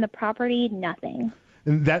 on the property, nothing.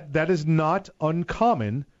 And that is not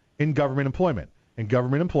uncommon in government employment. In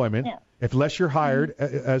government employment, unless you're hired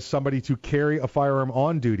as somebody to carry a firearm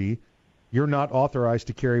on duty, you're not authorized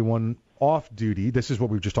to carry one off duty. This is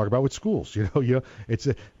what we were just talking about with schools. It's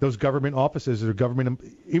those government offices or government.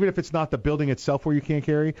 Even if it's not the building itself where you can't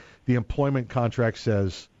carry, the employment contract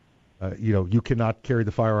says, you cannot carry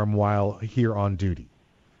the firearm while here on duty,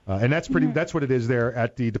 and that's pretty. That's what it is there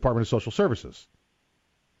at the Department of Social Services.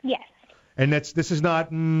 Yes. And this is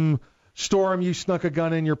not Storm. You snuck a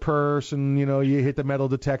gun in your purse and you hit the metal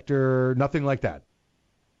detector. Nothing like that.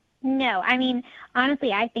 No, I mean,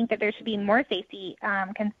 honestly, I think that there should be more safety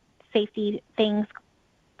things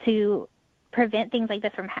to prevent things like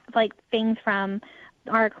this from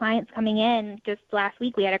our clients coming in. Just last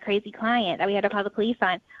week, we had a crazy client that we had to call the police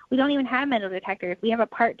on. We don't even have metal detectors. We have a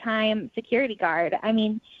part-time security guard. I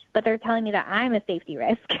mean, but they're telling me that I'm a safety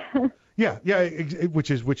risk. Yeah,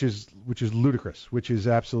 which is ludicrous, which is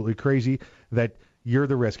absolutely crazy that you're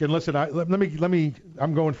the risk. And listen, let me.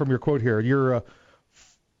 I'm going from your quote here. You're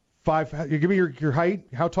 5. Give me your height.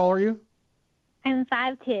 How tall are you? I'm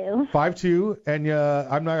 5'2". 5'2", and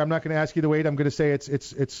I'm not going to ask you the weight. I'm going to say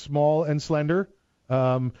it's small and slender.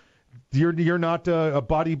 You're not a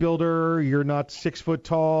bodybuilder. You're not 6 foot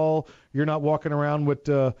tall. You're not walking around with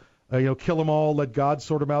kill 'em all, let God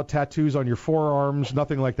sort 'em out tattoos on your forearms.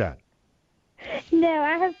 Nothing like that. No,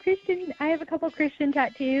 I have a couple Christian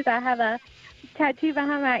tattoos. I have a tattoo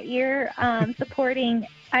behind my ear supporting.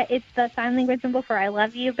 It's the sign language symbol for "I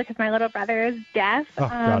love you" because my little brother is deaf. Oh,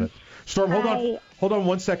 got it. Storm, hold on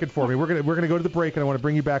 1 second for me. We're gonna go to the break, and I want to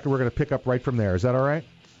bring you back, and we're gonna pick up right from there. Is that all right?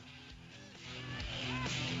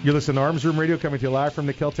 You're listening to Arms Room Radio, coming to you live from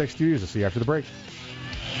the Kel-Tec studios. I'll see you after the break.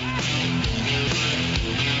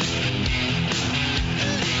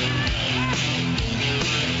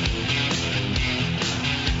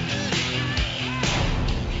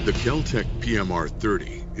 The Kel-Tec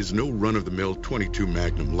PMR-30 is no run-of-the-mill .22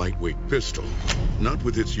 Magnum lightweight pistol, not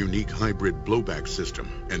with its unique hybrid blowback system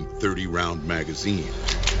and 30-round magazine.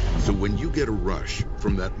 So when you get a rush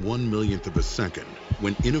from that 1/1,000,000th of a second,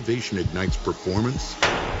 when innovation ignites performance,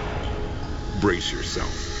 brace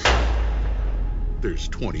yourself. There's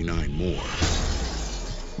 29 more.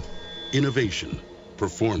 Innovation,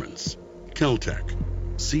 performance, Kel-Tec.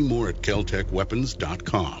 See more at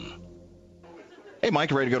keltecweapons.com. Hey,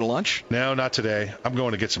 Mike, ready to go to lunch? No, not today. I'm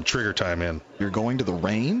going to get some trigger time in. You're going to the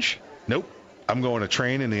range? Nope. I'm going to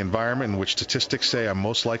train in the environment in which statistics say I'm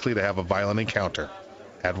most likely to have a violent encounter.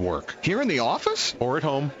 At work. Here in the office? Or at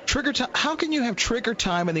home. Trigger time? How can you have trigger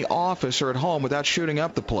time in the office or at home without shooting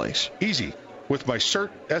up the place? Easy. With my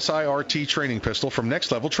SIRT SIRT training pistol from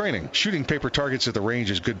Next Level Training. Shooting paper targets at the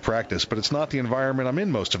range is good practice, but it's not the environment I'm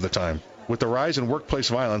in most of the time. With the rise in workplace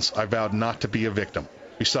violence, I vowed not to be a victim.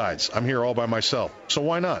 Besides, I'm here all by myself, so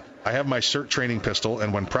why not? I have my SIRT training pistol,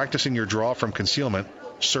 and when practicing your draw from concealment,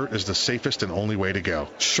 SIRT is the safest and only way to go.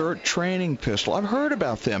 SIRT training pistol. I've heard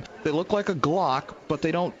about them. They look like a Glock, but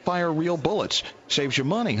they don't fire real bullets. Saves you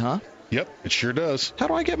money, huh? Yep, it sure does. How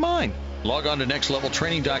do I get mine? Log on to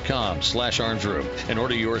nextleveltraining.com/armsroom and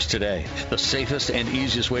order yours today. The safest and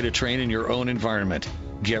easiest way to train in your own environment.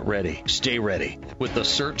 Get ready. Stay ready with the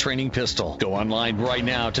SIRT training pistol. Go online right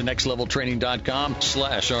now to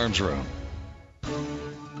nextleveltraining.com/armsroom.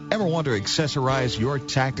 Ever want to accessorize your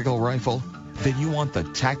tactical rifle? Then you want the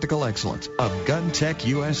tactical excellence of GunTech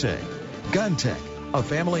USA. GunTech, a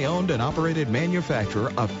family-owned and operated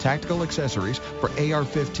manufacturer of tactical accessories for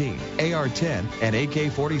AR-15, AR-10, and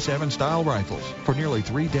AK-47 style rifles. For nearly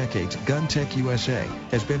 3 decades, GunTech USA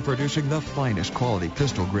has been producing the finest quality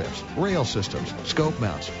pistol grips, rail systems, scope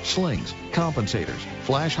mounts, slings, compensators,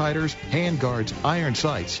 flash hiders, hand guards, iron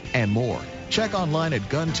sights, and more. Check online at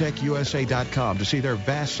GunTechUSA.com to see their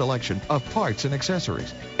vast selection of parts and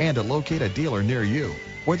accessories and to locate a dealer near you.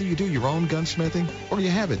 Whether you do your own gunsmithing or you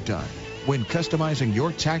have it done, when customizing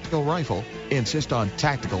your tactical rifle, insist on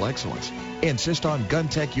tactical excellence. Insist on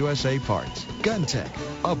GunTech USA parts. GunTech,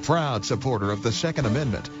 a proud supporter of the Second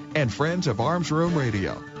Amendment and friends of Arms Room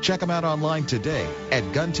Radio. Check them out online today at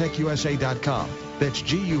GunTechUSA.com. That's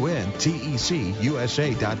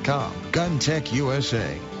GUNTECUSA.com. GunTech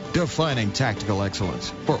USA. Defining tactical excellence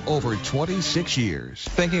for over 26 years.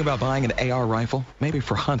 Thinking about buying an AR rifle? Maybe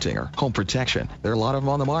for hunting or home protection. There are a lot of them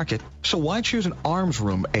on the market. So why choose an Arms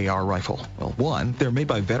Room AR rifle? Well, 1, they're made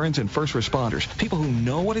by veterans and first responders, people who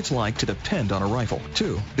know what it's like to depend on a rifle.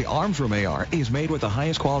 2, the Arms Room AR is made with the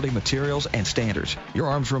highest quality materials and standards. Your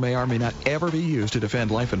Arms Room AR may not ever be used to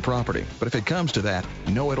defend life and property, but if it comes to that,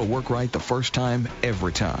 know it'll work right the first time,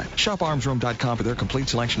 every time. Shop ArmsRoom.com for their complete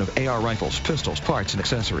selection of AR rifles, pistols, parts, and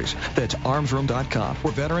accessories. That's ArmsRoom.com,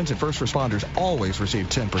 where veterans and first responders always receive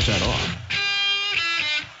 10% off.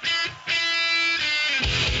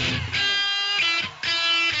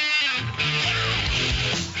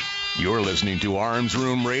 You're listening to Arms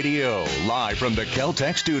Room Radio, live from the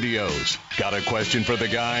Kel-Tec studios. Got a question for the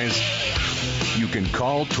guys? You can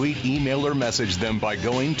call, tweet, email, or message them by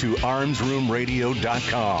going to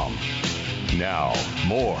armsroomradio.com. Now,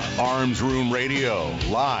 more Arms Room Radio,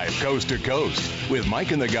 live coast to coast, with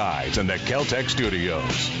Mike and the guys in the Kel-Tec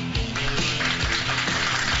studios.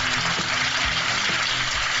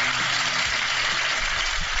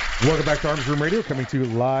 Welcome back to Arms Room Radio, coming to you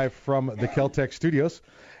live from the Kel-Tec studios.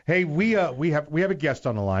 Hey, we have a guest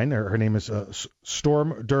on the line. Her name is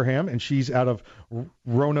Storm Durham, and she's out of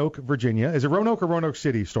Roanoke, Virginia. Is it Roanoke or Roanoke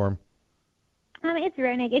City, Storm? It's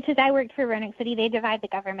Roanoke. It's just I worked for Roanoke City. They divide the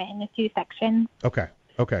government into 2 sections. Okay.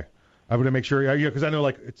 I want to make sure, because I know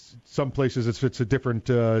like it's some places it's a different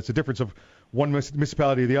it's a difference of one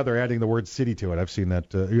municipality to the other, adding the word city to it. I've seen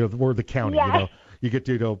that or the county. Yeah. You get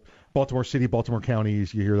to Baltimore City, Baltimore County. You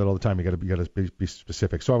hear that all the time. You got to be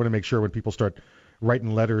specific. So I want to make sure when people start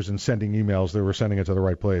writing letters and sending emails that we're sending it to the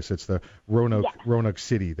right place. It's the Roanoke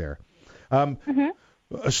City there.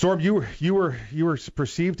 Storm, you were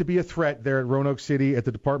perceived to be a threat there at Roanoke City at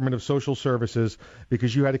the Department of Social Services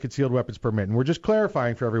because you had a concealed weapons permit, and we're just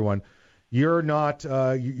clarifying for everyone. You're not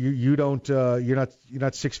you're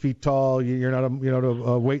not 6 feet tall. You're not a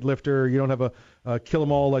weightlifter. You don't have a kill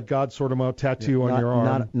 'em all, let God sort 'em out tattoo on your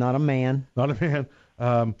arm. Not a man. Not a man.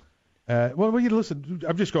 Well, you listen.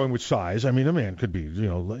 I'm just going with size. I mean, a man could be.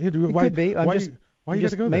 Why, could be. Why you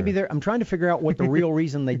got to go there? Maybe I'm trying to figure out what the real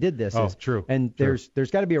reason they did this is. Oh, true. And there's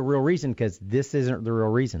got to be a real reason, because this isn't the real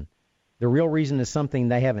reason. The real reason is something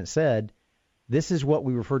they haven't said. This is what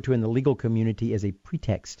we refer to in the legal community as a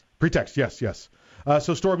pretext. Pretext, yes.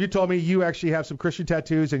 So, Storm, you told me you actually have some Christian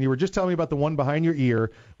tattoos, and you were just telling me about the one behind your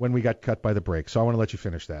ear when we got cut by the break. So I want to let you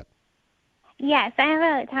finish that. Yes, I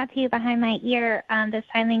have a tattoo behind my ear, the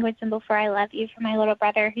sign language symbol for I love you for my little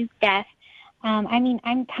brother who's deaf.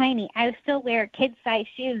 I'm tiny. I still wear kid-size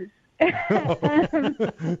shoes.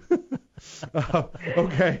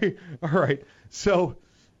 Okay. All right. So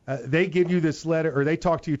they give you this letter, or they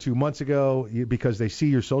talked to you 2 months ago because they see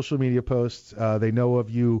your social media posts. They know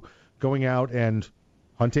of you going out and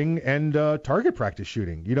hunting and target practice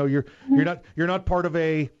shooting. You're not part of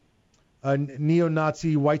a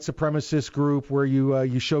neo-Nazi white supremacist group where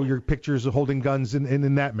you show your pictures of holding guns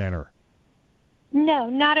in that manner. No,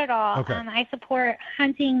 not at all. Okay. I support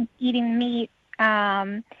hunting, eating meat,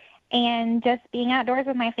 and just being outdoors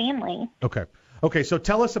with my family. Okay. So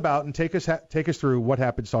tell us about and take us through what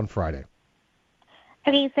happens on Friday.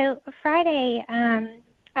 Okay, so Friday,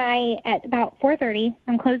 at about 4:30,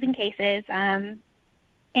 I'm closing cases, and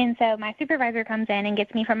so my supervisor comes in and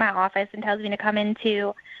gets me from my office and tells me to come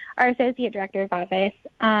into our associate director's office.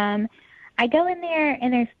 I go in there,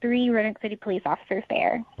 and there's 3 Roanoke City police officers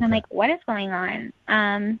there. And I'm like, what is going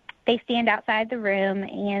on? They stand outside the room,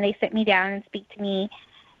 and they sit me down and speak to me,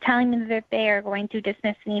 telling me that they are going to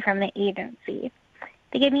dismiss me from the agency.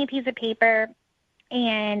 They give me a piece of paper,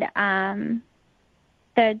 and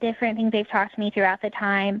the different things they've talked to me throughout the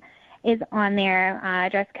time is on there,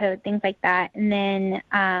 dress code, things like that. And then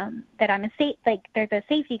that I'm there's a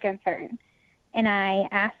safety concern. And I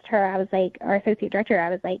asked her, I was like, our associate director, I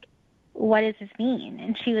was like, what does this mean?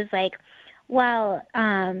 And she was like, well,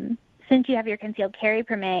 since you have your concealed carry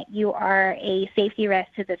permit, you are a safety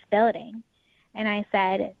risk to this building. And I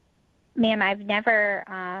said, ma'am, I've never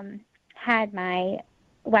had my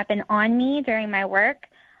weapon on me during my work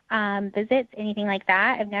visits, anything like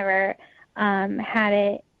that. I've never had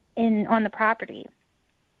it on the property.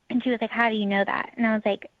 And she was like, how do you know that? And I was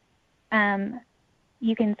like,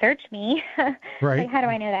 you can search me. Right. Like, how do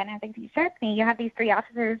I know that? And I was like, if you search me, you have these 3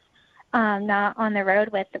 officers not on the road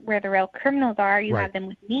with where the real criminals are. You have them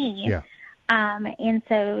with me. Yeah. And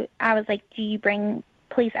so I was like, do you bring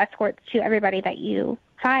police escorts to everybody that you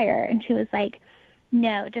fire? And she was like,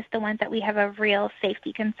 no, just the ones that we have a real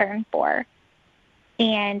safety concern for.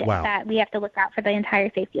 And that we have to look out for the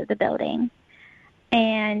entire safety of the building.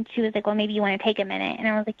 And she was like, well, maybe you want to take a minute. And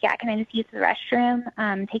I was like, yeah, can I just use the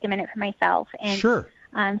restroom, take a minute for myself? And sure.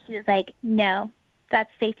 She was like, no, that's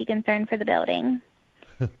safety concern for the building.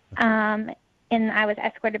 And I was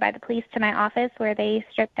escorted by the police to my office where they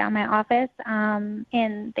stripped down my office.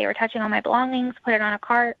 And they were touching all my belongings, put it on a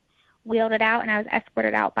cart, wheeled it out, and I was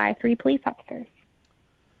escorted out by 3 police officers.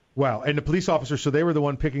 Wow. And the police officers, so they were the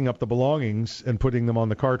one picking up the belongings and putting them on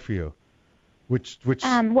the cart for you? Which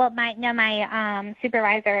well, my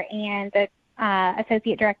supervisor and the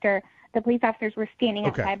associate director, the police officers were standing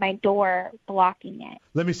outside my door blocking it.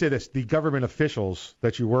 Let me say this. The government officials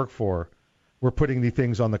that you work for were putting the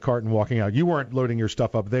things on the cart and walking out. You weren't loading your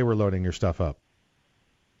stuff up. They were loading your stuff up.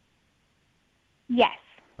 Yes.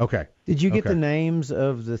 Okay. Did you get the names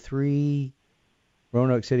of the 3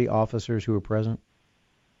 Roanoke City officers who were present?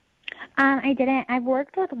 I didn't. I've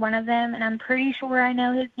worked with one of them, and I'm pretty sure I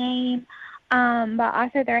know his name. But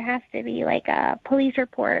also there has to be like a police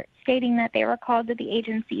report stating that they were called to the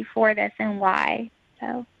agency for this and why.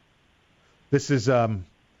 So this is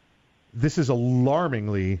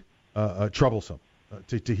alarmingly troublesome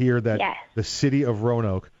to hear that the city of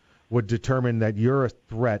Roanoke would determine that you're a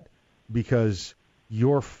threat because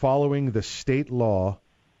you're following the state law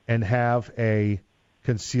and have a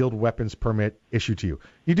concealed weapons permit issued to you.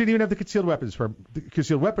 You didn't even have the concealed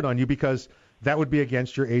weapon on you because that would be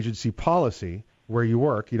against your agency policy where you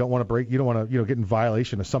work. You don't want to get in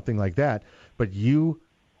violation of something like that. But you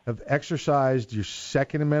have exercised your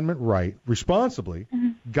Second Amendment right responsibly,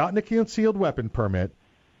 gotten a concealed weapon permit,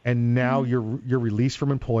 and now you're released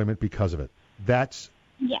from employment because of it. That's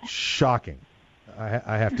shocking.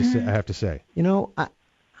 I have to say. You know,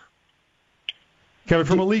 Kevin,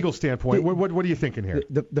 from a legal standpoint, what are you thinking here?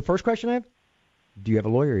 The first question I have: do you have a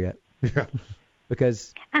lawyer yet? Yeah.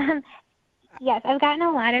 Because yes, I've gotten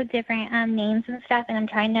a lot of different names and stuff, and I'm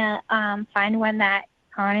trying to find one that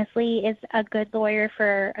honestly is a good lawyer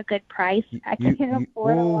for a good price. I can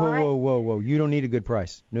afford a lot. Whoa! You don't need a good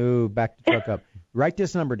price. No, back the truck up. Write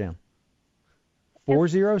this number down: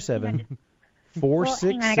 407.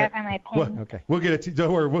 467. I gotta find my pen. Okay. We'll get it to you.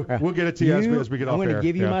 Don't worry. We'll get it to you as we get off air. I'm going to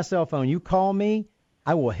give you my cell phone. You call me.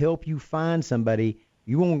 I will help you find somebody.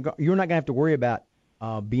 You're not going to have to worry about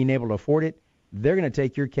being able to afford it. They're going to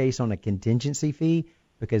take your case on a contingency fee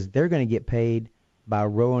because they're going to get paid by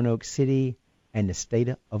Roanoke City and the state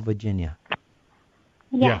of Virginia.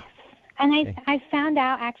 Yes. And I found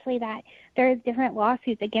out actually that there's different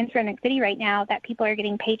lawsuits against Roanoke City right now that people are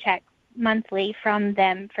getting paychecks monthly from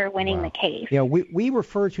them for winning the case. Yeah, we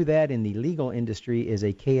refer to that in the legal industry as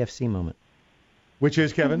a KFC moment. Which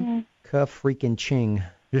is, Kevin? Cuff freaking ching.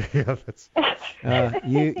 Yeah, that's.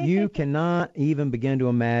 You cannot even begin to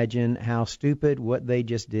imagine how stupid what they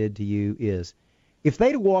just did to you is. If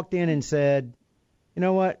they'd have walked in and said, you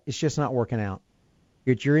know what, it's just not working out.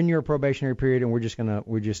 You're in your probationary period, and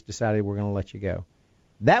we're just decided we're gonna let you go.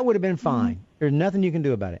 That would have been fine. There's nothing you can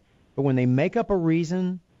do about it. But when they make up a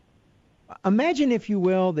reason. Imagine, if you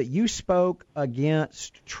will, that you spoke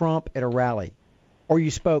against Trump at a rally, or you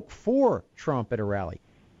spoke for Trump at a rally.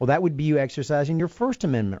 Well, that would be you exercising your First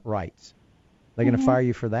Amendment rights. They're going to fire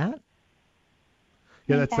you for that?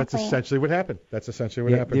 Yeah, that's essentially what happened. That's essentially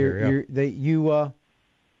what happened here. You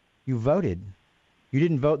voted. You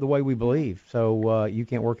didn't vote the way we believe, so you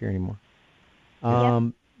can't work here anymore.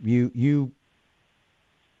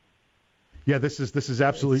 Yeah, this is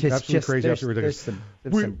absolutely crazy, absolutely ridiculous.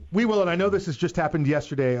 We will, and I know this has just happened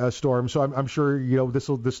yesterday, Storm. So I'm sure this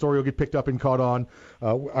story will get picked up and caught on.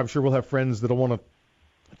 I'm sure we'll have friends that'll want to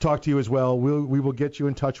talk to you as well. We will get you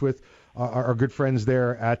in touch with our good friends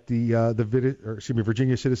there at the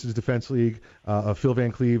Virginia Citizens Defense League. Phil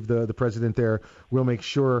Van Cleve, the president there. We'll make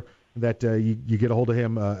sure that you get a hold of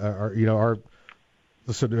him. Our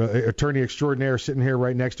attorney extraordinaire sitting here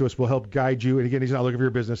right next to us will help guide you. And again, he's not looking for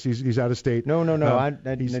your business. He's out of state. No.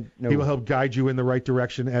 He will help guide you in the right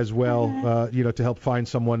direction as well. To help find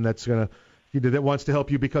someone that's going to that wants to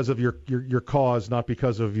help you because of your cause, not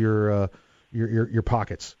because of your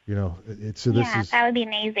pockets. That would be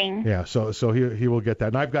amazing. Yeah, so he will get that.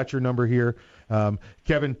 And I've got your number here,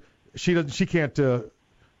 Kevin. She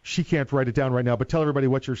can't write it down right now, but tell everybody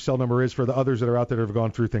what your cell number is for the others that are out there that have gone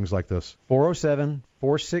through things like this.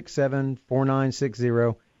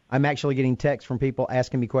 407-467-4960. I'm actually getting texts from people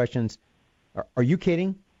asking me questions. Are you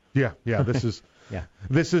kidding? Yeah. This is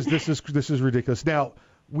this is ridiculous. Now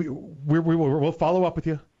we'll follow up with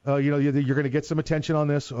you. You're going to get some attention on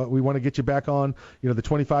this. We want to get you back on. The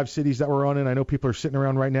 25 cities that we're on, and I know people are sitting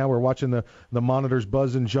around right now. We're watching the monitors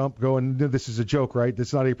buzz and jump, going, "This is a joke, right? This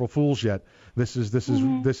is not April Fool's yet. This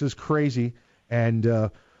is crazy." And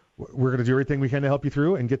we're going to do everything we can to help you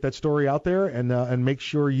through and get that story out there, and make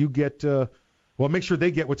sure you get make sure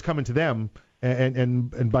they get what's coming to them.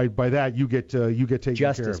 And by that you get taken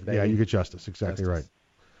justice, care of. baby. Yeah, you get justice. Exactly justice.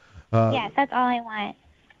 Right. Yes, that's all I want.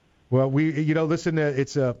 Well, listen,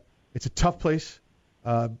 it's a tough place.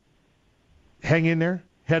 Hang in there,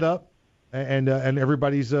 head up, and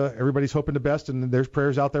everybody's hoping the best, and there's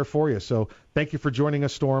prayers out there for you. So thank you for joining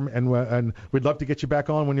us, Storm, and we'd love to get you back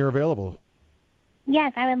on when you're available.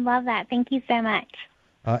 Yes, I would love that. Thank you so much.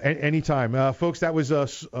 Anytime, folks. That was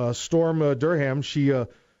Storm Durham.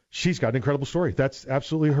 She's got an incredible story. That's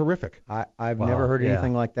absolutely horrific. I've never heard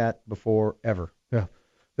anything like that before, ever. Yeah.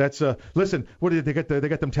 That's listen. What did they get? They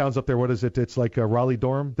got them towns up there. What is it? It's like Raleigh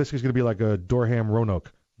Durham. This is going to be like a Durham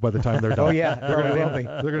Roanoke by the time they're done. Oh yeah, they're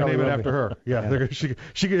going to name it after her. Yeah. Yeah.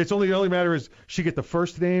 It's only matter is she get the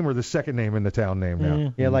first name or the second name in the town name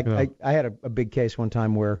now. Yeah, I had a big case one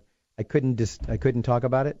time where I couldn't talk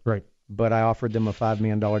about it. Right. But I offered them a $5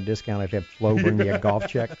 million discount if they have Flo bring me a golf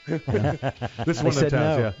check. This is one of the times,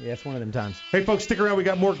 no. Yeah, it's one of them times. Hey, folks, stick around. We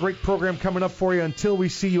got more great program coming up for you. Until we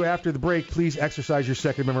see you after the break, please exercise your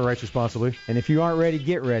Second Amendment rights responsibly. And if you aren't ready,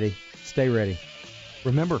 get ready. Stay ready.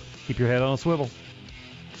 Remember, keep your head on a swivel.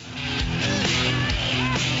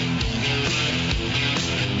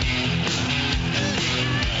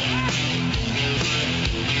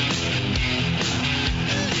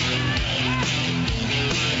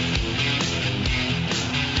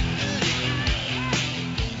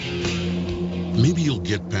 Maybe you'll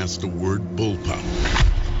get past the word bullpup.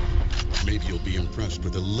 Maybe you'll be impressed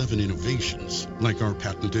with 11 innovations, like our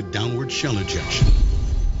patented downward shell ejection.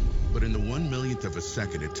 But in the 1/1,000,000th of a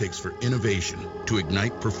second it takes for innovation to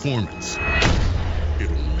ignite performance,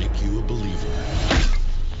 it'll make you a believer.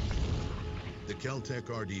 The Kel-Tec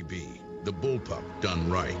RDB, the bullpup done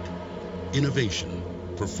right. Innovation,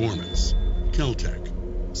 performance, Kel-Tec.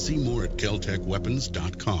 See more at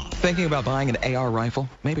keltecweapons.com. Thinking about buying an AR rifle?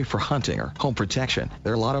 Maybe for hunting or home protection.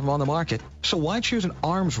 There are a lot of them on the market. So why choose an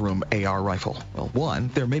Arms Room AR rifle? Well, one,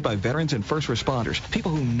 they're made by veterans and first responders,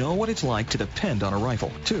 people who know what it's like to depend on a rifle.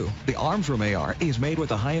 Two, the Arms Room AR is made with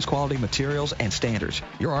the highest quality materials and standards.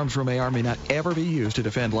 Your Arms Room AR may not ever be used to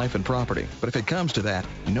defend life and property, but if it comes to that,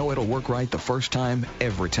 know it'll work right the first time,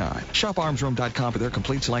 every time. Shop armsroom.com for their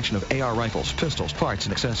complete selection of AR rifles, pistols, parts,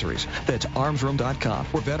 and accessories. That's armsroom.com,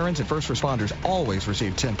 where veterans and first responders always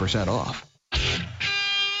receive 10% off.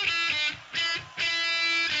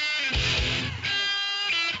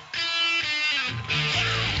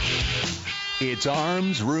 It's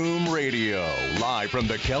Arms Room Radio, live from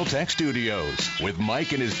the Kel-Tec Studios, with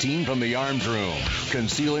Mike and his team from the Arms Room.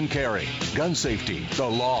 Conceal and carry, gun safety, the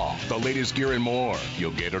law, the latest gear, and more.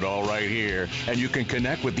 You'll get it all right here, and you can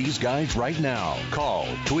connect with these guys right now. Call,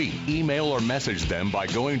 tweet, email, or message them by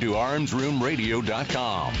going to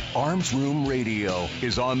armsroomradio.com. Arms Room Radio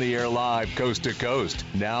is on the air live coast to coast.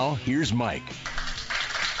 Now, here's Mike.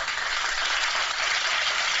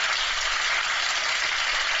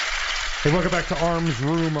 Hey, welcome back to Arms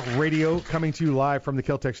Room Radio, coming to you live from the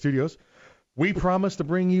Kel-Tec Studios. We promise to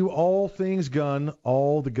bring you all things gun,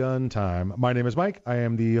 all the gun time. My name is Mike. I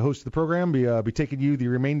am the host of the program. Be taking you the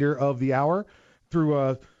remainder of the hour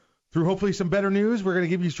through hopefully some better news. We're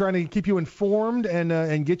going to trying to keep you informed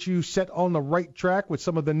and get you set on the right track with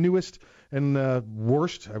some of the newest and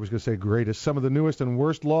worst. I was going to say greatest. Some of the newest and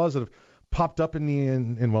worst laws that have popped up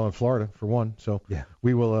in Florida for one. So yeah,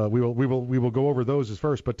 we will go over those as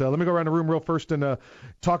first. But let me go around the room real first and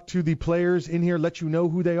talk to the players in here. Let you know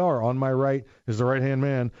who they are. On my right is the right hand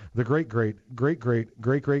man, the great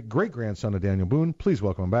grandson of Daniel Boone. Please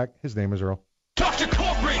welcome him back. His name is Earl. Talk to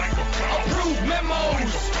corporate, approve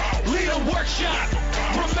memos, lead a workshop,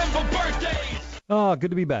 remember birthdays. Oh,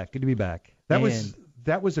 good to be back. That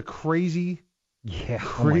was a crazy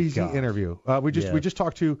interview. We just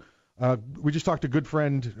talked to a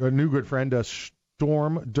new good friend,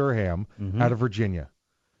 Storm Durham, out of Virginia,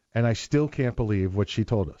 and I still can't believe what she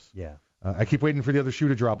told us. Yeah. I keep waiting for the other shoe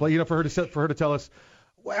to drop. Like, for her to tell us.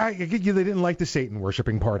 Well, they didn't like the Satan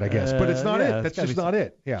worshiping part, I guess, but it's not it. That's just not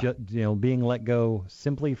it. Yeah. Being let go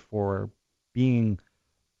simply for being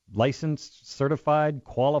licensed, certified,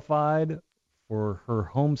 qualified for her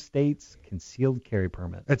home state's concealed carry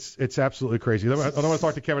permit. It's absolutely crazy. I don't want to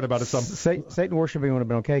talk to Kevin about it. Satan worshiping would have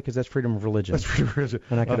been okay because that's freedom of religion. That's freedom of religion.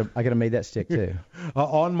 And I could have made that stick too.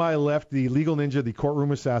 On my left, the legal ninja, the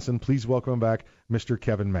courtroom assassin. Please welcome back, Mr.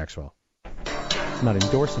 Kevin Maxwell. I'm not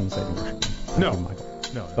endorsing Satan worshiping. No, Michael.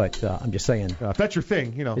 No. But I'm just saying. If that's your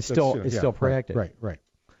thing, it's still protected. Right.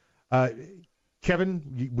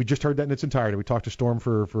 Kevin, we just heard that in its entirety. We talked to Storm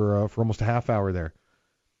for almost a half hour there.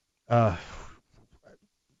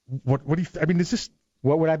 What do you? I mean, is this?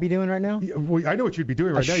 What would I be doing right now? I know what you'd be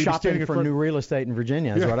doing right now. You'd shopping be for new real estate in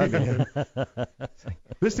Virginia. Is what I'd be doing.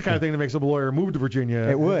 This is the kind of thing that makes a lawyer move to Virginia.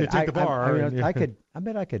 It would. Take the bar. I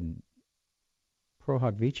bet I could pro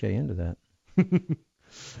hoc vice into that.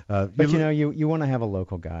 But you want to have a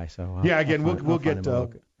local guy, so we'll get.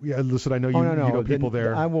 Listen, I know you know people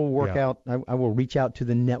there. I will work out. I will reach out to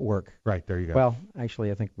the network. Right, there you go. Well, actually,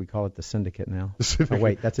 I think we call it the syndicate now. Oh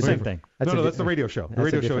wait, that's the same thing. That's the radio show. The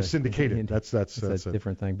radio show is syndicated. That's a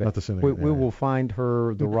different thing. But not the syndicate. We will find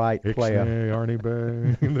her the right player. Arnie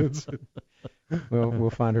Bay. We'll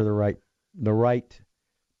find her the right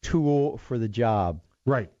tool for the job.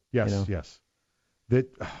 Right. Yes. Yes. That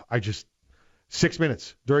I just 6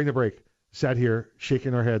 minutes during the break sat here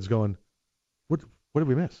shaking our heads, going, What did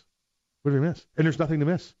we miss? What did we miss? And there's nothing to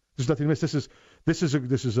miss. There's nothing to miss. This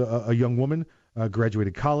is a young woman,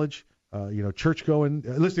 graduated college, church going.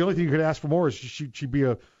 Listen, the only thing you could ask for more is she'd be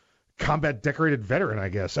a combat decorated veteran, I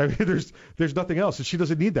guess. I mean, there's nothing else, and she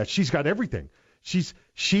doesn't need that. She's got everything.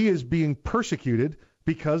 She is being persecuted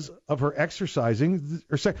because of her exercising,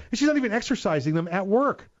 and she's not even exercising them at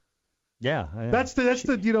work. Yeah, that's the she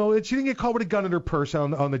didn't get caught with a gun in her purse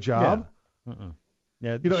on the job. Yeah.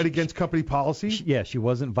 Yeah, and against company policy. She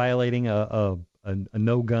wasn't violating a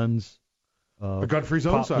no guns. A gun-free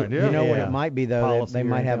zone sign. Yeah. You know what it might be though? They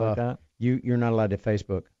might have you're not allowed to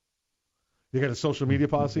Facebook. You got a social media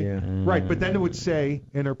policy. Yeah. Right, but then it would say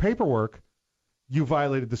in her paperwork, you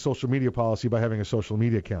violated the social media policy by having a social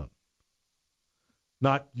media account.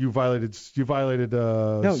 Not you violated.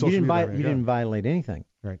 No, social you media didn't violate anything.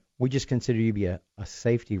 Right. We just consider you to be a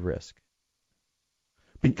safety risk.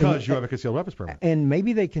 Because you have a concealed weapons permit. And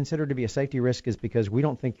maybe they consider it to be a safety risk is because we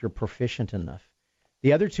don't think you're proficient enough.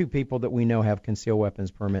 The other two people that we know have concealed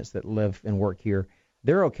weapons permits that live and work here,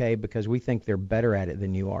 they're okay because we think they're better at it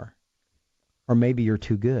than you are. Or maybe you're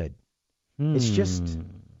too good. It's just.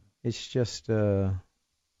 Well,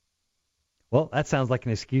 that sounds like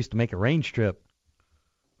an excuse to make a range trip.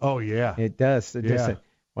 Oh, yeah. It does.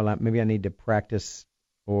 Well, maybe I need to practice,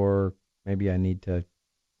 or maybe I need to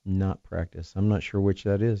not practice. I'm not sure which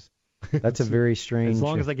that is. That's a very strange. As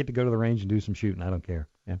long as I get to go to the range and do some shooting, I don't care.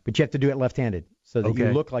 Yeah, but you have to do it left-handed so that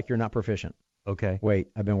you look like you're not proficient. Okay. Wait,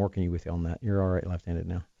 I've been working with you on that. You're all right left-handed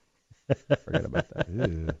now. Forget about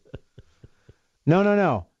that.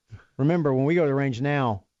 No. Remember, when we go to the range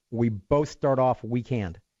now, we both start off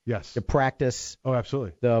weak-hand. Yes. To practice. Oh,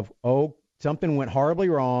 absolutely. Something went horribly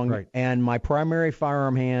wrong, right, and my primary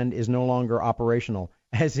firearm hand is no longer operational,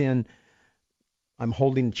 as in I'm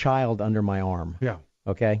holding a child under my arm. Yeah.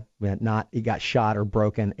 Okay? It got shot or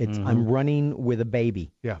broken. I'm running with a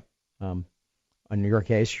baby. Yeah. In your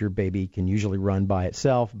case, your baby can usually run by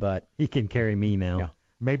itself, but he can carry me now. Yeah.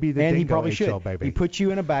 Maybe the and dingo he probably should. baby. He puts you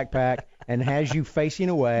in a backpack and has you facing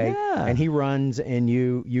away, and he runs, and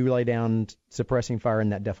you lay down suppressing fire in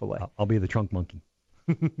that défilé. I'll be the trunk monkey.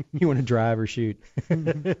 You want to drive or shoot?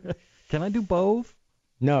 Can I do both?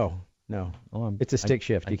 No. Oh, it's a stick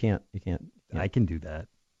shift. You can't. I can do that.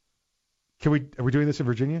 Are we doing this in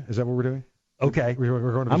Virginia? Is that what we're doing? Okay.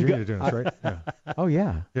 We're going to Virginia to do this, right? Yeah. Oh,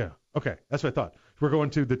 yeah. Yeah. Okay. That's what I thought. We're going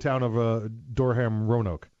to the town of Durham,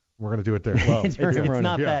 Roanoke. We're going to do it there. Well, it's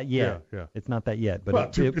not that yet. Yeah. It's not that yet.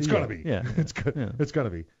 But it's going to be. Yeah. It's going to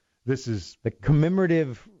be. This is the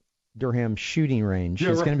commemorative Durham shooting range.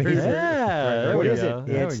 Yeah, it's going to be. Yeah. What is it?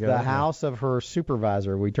 It's the house of her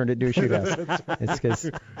supervisor. We turned it into a shoot house. It's because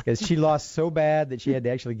she lost so bad that she had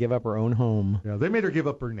to actually give up her own home. Yeah, they made her give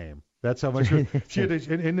up her name. That's how much she had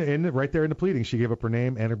to, in right there in the pleading. She gave up her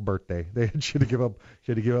name and her birthday. She had to give up.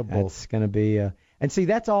 She had to give up both. It's going to be. And see,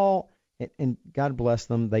 that's all. And God bless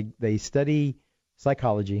them. They study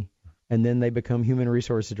psychology. And then they become human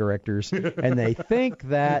resources directors, and they think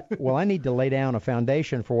that, well, I need to lay down a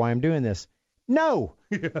foundation for why I'm doing this. No.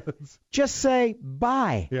 Yes. Just say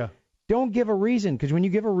bye. Yeah. Don't give a reason, because when you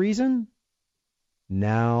give a reason,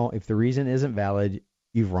 now if the reason isn't valid,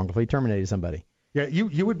 you've wrongfully terminated somebody. Yeah,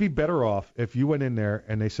 you would be better off if you went in there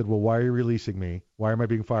and they said, "Well, why are you releasing me? Why am I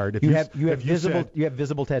being fired?" If you have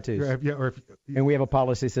visible tattoos. And we have a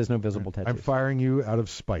policy that says no visible tattoos. I'm firing you out of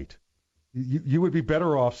spite. You would be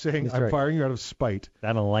better off saying, That's "I'm right. firing you out of spite."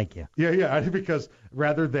 I don't like you. Yeah, because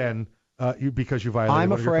rather than because you violated.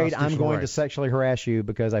 I'm one of your afraid I'm going to rights. sexually harass you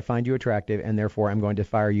because I find you attractive, and therefore I'm going to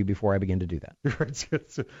fire you before I begin to do that.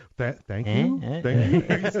 Thank you.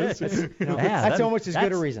 That's almost as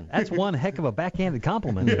good a reason. That's one heck of a backhanded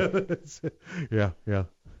compliment. Yeah.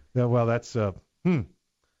 Well, that's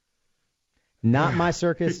Not my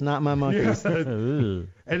circus, not my monkeys. And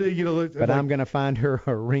but I'm going to find her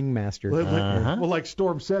a ringmaster. Well, like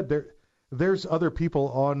Storm said, there's other people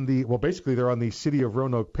on basically they're on the City of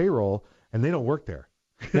Roanoke payroll, and they don't work there.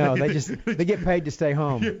 No, they get paid to stay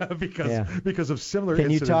home. Yeah, because of similar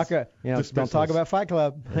Can incidents. You talk? Don't talk about Fight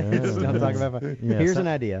Club. Don't talk about. Here's an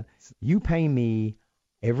idea. You pay me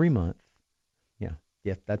every month. Yeah,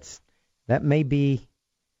 that may be.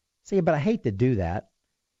 See, but I hate to do that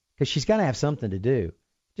because she's got to have something to do.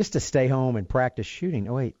 Just to stay home and practice shooting.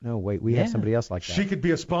 Oh, wait. We have somebody else like that. She could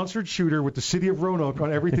be a sponsored shooter with the City of Roanoke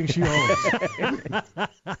on everything she owns.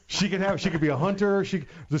 She could be a hunter.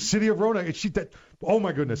 The City of Roanoke. Oh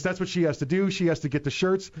my goodness, that's what she has to do. She has to get the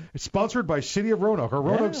shirts. It's sponsored by City of Roanoke, or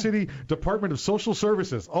Roanoke City Department of Social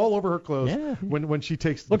Services, all over her clothes. Yeah. When she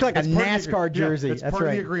takes. Looked like a NASCAR jersey. Yeah, it's that's part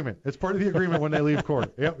right. of the agreement. It's part of the agreement when they leave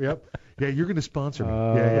court. Yep. Yeah, you're going to sponsor me.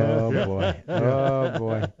 Oh boy.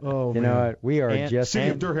 Oh, you know what? We are just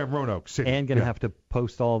City of Durham, Roanoke City. And going to have to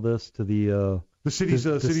post all this to the city's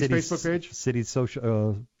Facebook page, city's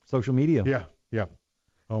social media. Yeah.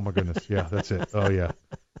 Oh my goodness. Yeah, that's it. Oh yeah.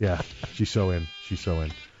 She's so in.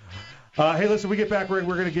 Hey, listen, we get back. We're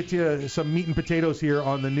going to get to some meat and potatoes here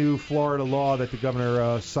on the new Florida law that the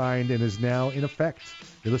governor signed and is now in effect.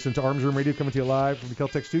 You're listening to Arms Room Radio, coming to you live from the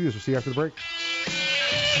Kel-Tec Studios. We'll see you after the break.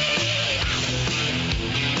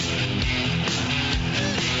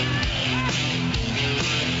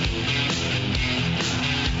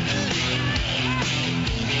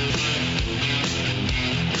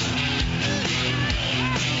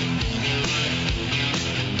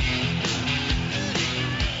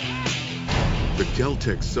 The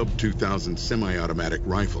Kel-Tec Sub 2000 semi-automatic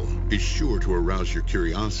rifle is sure to arouse your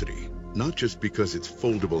curiosity, not just because it's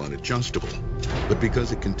foldable and adjustable, but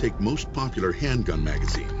because it can take most popular handgun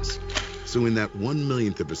magazines. So in that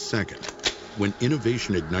 1/1,000,000th of a second, when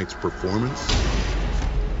innovation ignites performance,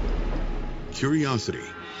 curiosity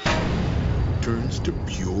turns to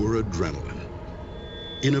pure adrenaline.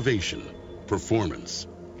 Innovation, performance,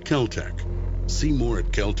 Kel-Tec. See more at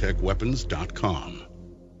keltecweapons.com.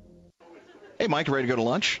 Hey, Mike, ready to go to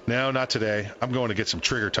lunch? No, not today. I'm going to get some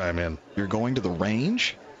trigger time in. You're going to the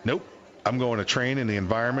range? Nope. I'm going to train in the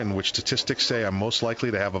environment in which statistics say I'm most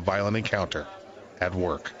likely to have a violent encounter. At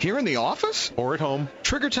work. Here in the office? Or at home.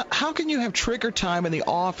 Trigger time? How can you have trigger time in the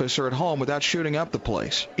office or at home without shooting up the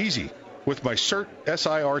place? Easy. With my SIRT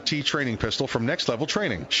SIRT training pistol from Next Level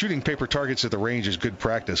Training. Shooting paper targets at the range is good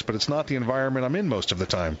practice, but it's not the environment I'm in most of the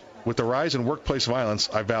time. With the rise in workplace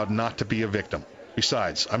violence, I vowed not to be a victim.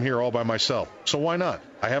 Besides, I'm here all by myself, so why not?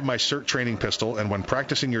 I have my SIRT training pistol, and when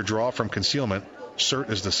practicing your draw from concealment,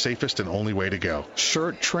 SIRT is the safest and only way to go.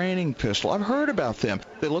 SIRT training pistol. I've heard about them.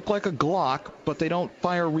 They look like a Glock, but they don't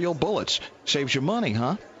fire real bullets. Saves you money,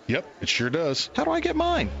 huh? Yep, it sure does. How do I get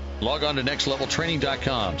mine? Log on to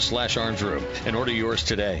nextleveltraining.com/armsroom and order yours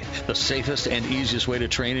today. The safest and easiest way to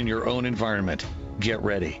train in your own environment. Get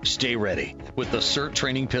ready. Stay ready with the SIRT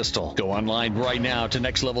training pistol. Go online right now to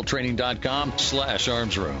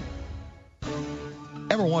nextleveltraining.com/armsroom.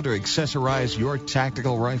 Ever want to accessorize your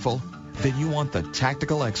tactical rifle? Then you want the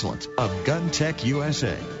tactical excellence of GunTech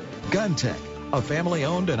USA. GunTech, a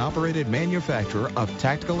family-owned and operated manufacturer of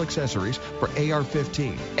tactical accessories for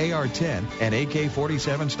AR-15, AR-10, and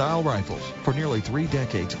AK-47 style rifles. For nearly 3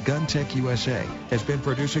 decades, GunTech USA has been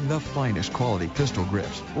producing the finest quality pistol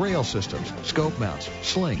grips, rail systems, scope mounts,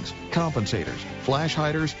 slings, compensators, flash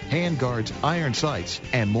hiders, hand guards, iron sights,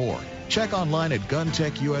 and more. Check online at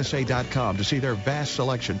GunTechUSA.com to see their vast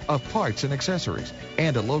selection of parts and accessories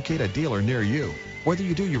and to locate a dealer near you. Whether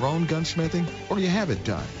you do your own gunsmithing or you have it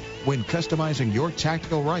done, when customizing your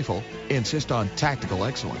tactical rifle, insist on tactical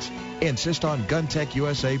excellence. Insist on GunTech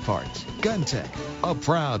USA parts. GunTech, a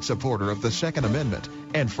proud supporter of the Second Amendment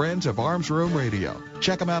and friends of Arms Room Radio.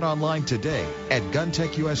 Check them out online today at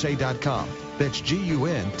GunTechUSA.com. That's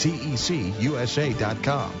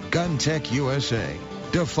GUNTECUSA.com. GunTech USA.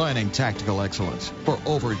 Defining tactical excellence for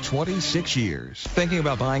over 26 years. Thinking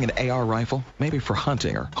about buying an AR rifle? Maybe for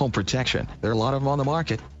hunting or home protection. There are a lot of them on the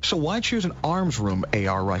market. So why choose an arms room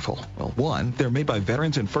AR rifle? Well, one, they're made by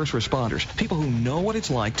veterans and first responders, people who know what it's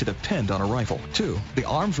like to depend on a rifle. Two, the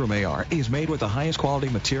arms room AR is made with the highest quality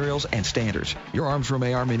materials and standards. Your arms room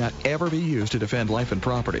AR may not ever be used to defend life and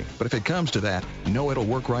property, but if it comes to that, know it'll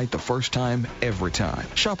work right the first time, every time.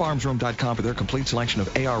 Shop armsroom.com for their complete selection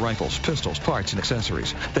of AR rifles, pistols, parts, and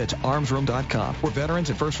accessories. That's armsroom.com, where veterans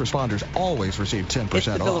and first responders always receive 10% off. It's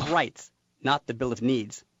the Bill of Rights, not the Bill of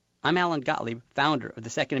Needs. I'm Alan Gottlieb, founder of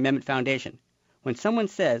the Second Amendment Foundation. When someone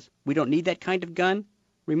says we don't need that kind of gun,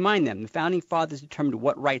 remind them the Founding Fathers determined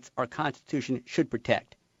what rights our Constitution should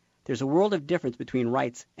protect. There's a world of difference between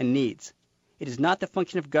rights and needs. It is not the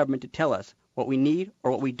function of government to tell us what we need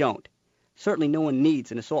or what we don't. Certainly no one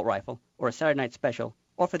needs an assault rifle or a Saturday Night Special,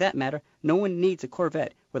 or for that matter, no one needs a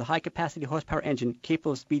Corvette with a high-capacity horsepower engine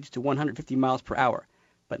capable of speeds to 150 miles per hour.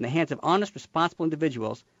 But in the hands of honest, responsible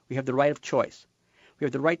individuals, we have the right of choice. We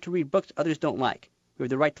have the right to read books others don't like. We have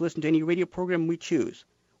the right to listen to any radio program we choose.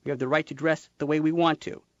 We have the right to dress the way we want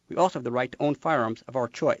to. We also have the right to own firearms of our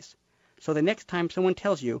choice. So the next time someone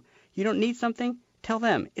tells you you don't need something, tell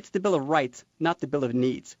them it's the Bill of Rights, not the Bill of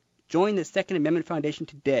Needs. Join the Second Amendment Foundation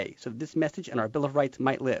today so that this message and our Bill of Rights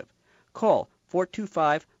might live. Call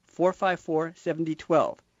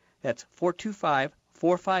 425-454-7012. That's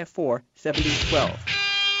 425-454-7012.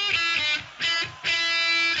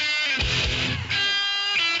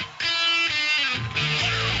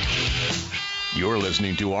 You're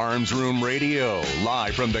listening to Arms Room Radio,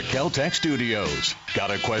 live from the Kel-Tec studios. Got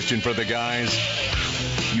a question for the guys?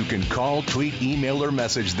 You can call, tweet, email, or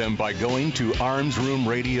message them by going to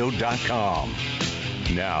armsroomradio.com.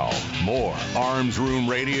 Now, more Arms Room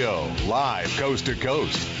Radio, live coast to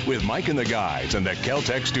coast, with Mike and the guys in the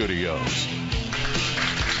Kel-Tec studios.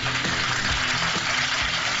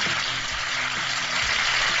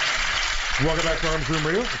 Welcome back to Arms Room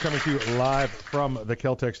Radio. We're coming to you live from the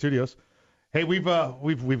Kel-Tec studios. Hey, we've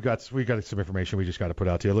got some information we just got to put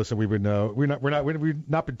out to you. Listen, we've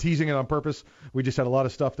not been teasing it on purpose. We just had a lot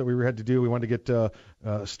of stuff that we had to do. We wanted to get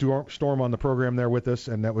Storm on the program there with us,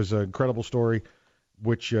 and that was an incredible story,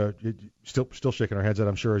 which still shaking our heads at,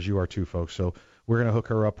 I'm sure, as you are too, folks. So we're going to hook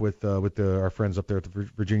her up with our friends up there at the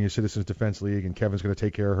Virginia Citizens Defense League, and Kevin's going to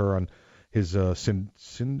take care of her on his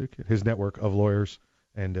syndicate, his network of lawyers,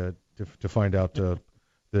 and to find out the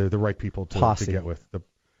right people to get with.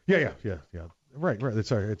 Yeah. Right.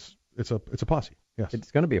 It's a posse. Yes.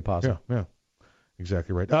 It's going to be a posse. Yeah.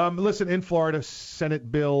 Exactly right. Listen, in Florida,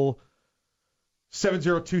 Senate Bill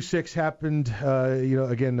 7026 happened.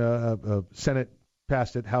 Senate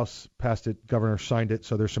passed it, House passed it, Governor signed it.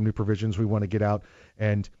 So there's some new provisions we want to get out.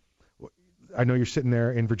 And I know you're sitting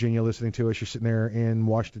there in Virginia listening to us. You're sitting there in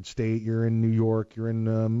Washington State. You're in New York. You're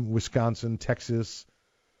in Wisconsin, Texas.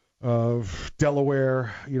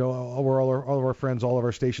 Delaware, all of our friends, all of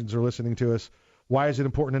our stations are listening to us. Why is it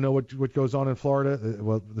important to know what goes on in Florida?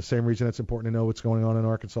 Well, the same reason it's important to know what's going on in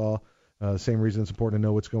Arkansas. The same reason it's important to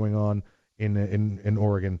know what's going on in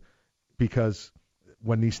Oregon, because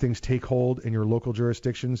when these things take hold in your local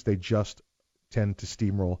jurisdictions, they just tend to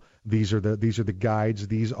steamroll. These are the guides.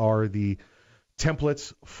 These are the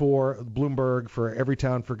templates for Bloomberg, for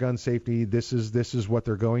Everytown for gun safety. This is what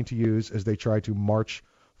they're going to use as they try to march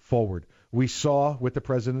forward. We saw with the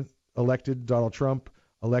president elected, Donald Trump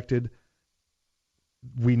elected,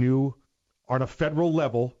 we knew on a federal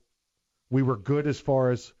level we were good as far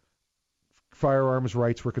as firearms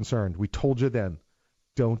rights were concerned. We told you then,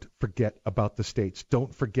 don't forget about the states.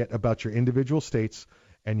 Don't forget about your individual states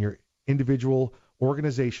and your individual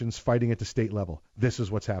organizations fighting at the state level. This is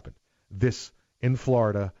what's happened. This in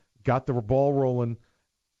Florida got the ball rolling.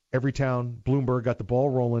 Everytown, Bloomberg got the ball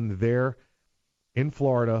rolling there in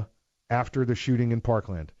Florida after the shooting in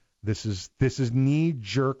Parkland. This is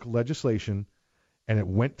knee-jerk legislation, and it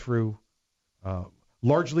went through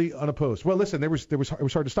largely unopposed. Well, listen, it was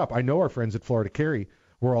hard to stop. I know our friends at Florida Carry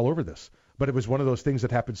were all over this, but it was one of those things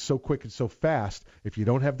that happened so quick and so fast. If you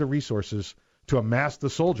don't have the resources to amass the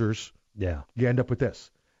soldiers, you end up with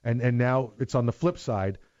this. And now it's on the flip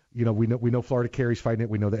side. We know Florida Carry's fighting it.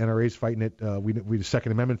 We know the NRA's fighting it. We the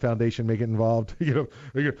Second Amendment Foundation may get involved.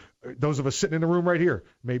 Those of us sitting in the room right here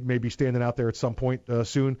may be standing out there at some point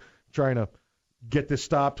soon, trying to get this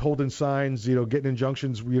stopped, holding signs, getting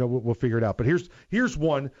injunctions. We'll figure it out. But here's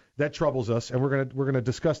one that troubles us, and we're gonna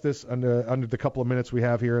discuss this under the couple of minutes we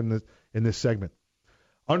have here in this segment.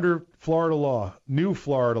 Under Florida law, new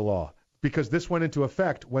Florida law, because this went into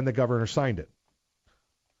effect when the governor signed it.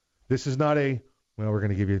 This is not we're going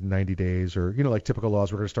to give you 90 days or, like typical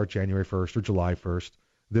laws, we're going to start January 1st or July 1st.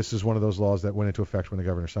 This is one of those laws that went into effect when the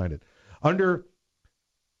governor signed it. Under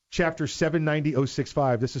Chapter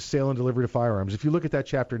 790.065, this is sale and delivery of firearms. If you look at that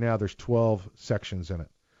chapter now, there's 12 sections in it,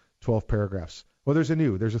 12 paragraphs. Well, there's a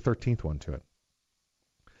 13th one to it.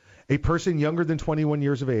 A person younger than 21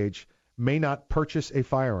 years of age may not purchase a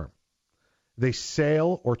firearm. The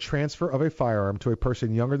sale or transfer of a firearm to a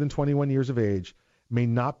person younger than 21 years of age may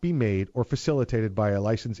not be made or facilitated by a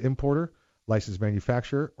licensed importer, licensed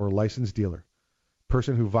manufacturer, or licensed dealer.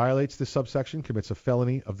 Person who violates this subsection commits a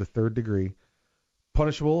felony of the 3rd degree.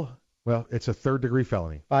 Punishable, well, it's a 3rd degree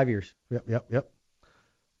felony. 5 years. Yep.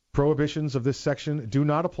 Prohibitions of this section do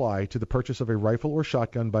not apply to the purchase of a rifle or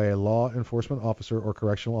shotgun by a law enforcement officer or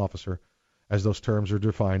correctional officer, as those terms are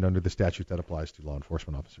defined under the statute that applies to law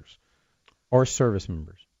enforcement officers. Or service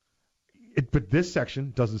members. But this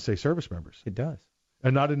section doesn't say service members. It does.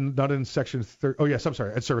 And not in section 30. Oh, yes, I'm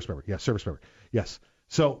sorry. It's service member. Yes, service member. Yes.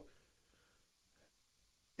 So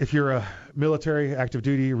if you're a military, active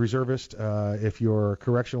duty, reservist, if you're a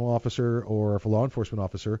correctional officer or if a law enforcement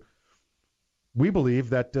officer, we believe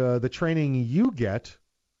that the training you get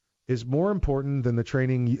is more important than the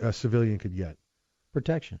training a civilian could get.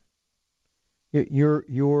 Protection.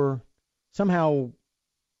 Your somehow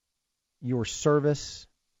your service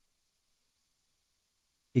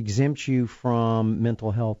exempts you from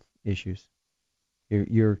mental health issues.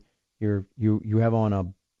 You have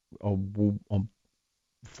on a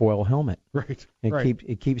foil helmet. Right.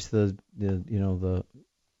 It keeps the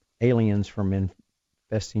aliens from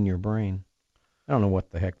infesting your brain. I don't know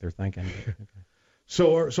what the heck they're thinking. Okay.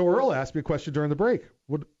 So Earl asked me a question during the break.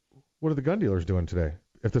 What are the gun dealers doing today?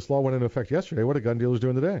 If this law went into effect yesterday, what are gun dealers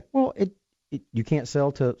doing today? Well, you can't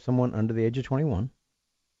sell to someone under the age of 21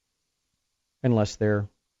 unless they're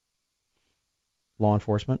law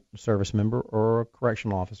enforcement, service member, or a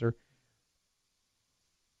correctional officer.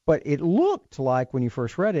 But it looked like when you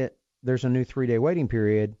first read it, there's a new 3-day waiting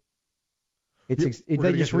period. They just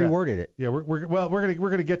reworded it. Yeah, we're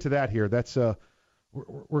gonna get to that here. That's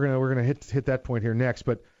we're gonna hit that point here next.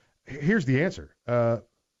 But here's the answer. And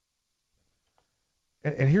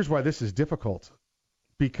here's why this is difficult,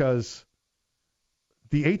 because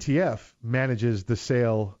the ATF manages the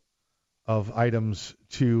sale of items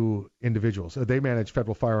to individuals. They manage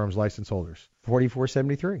federal firearms license holders.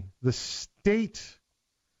 4473. The state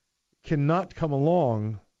cannot come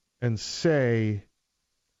along and say,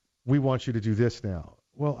 we want you to do this now.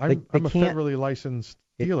 Well, I'm a federally licensed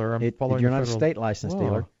dealer. I'm following You're the not a state licensed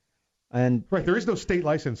dealer. And right, there is no state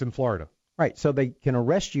license in Florida. Right, so they can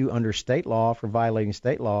arrest you under state law for violating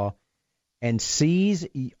state law and seize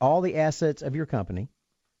all the assets of your company,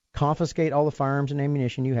 confiscate all the firearms and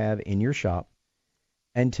ammunition you have in your shop,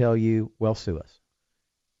 and tell you, well, sue us.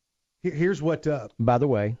 Here's what... By the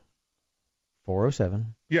way,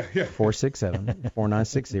 407 yeah. 467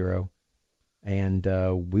 4960, and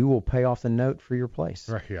we will pay off the note for your place.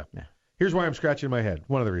 Right, yeah. Here's why I'm scratching my head.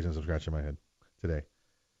 One of the reasons I'm scratching my head today.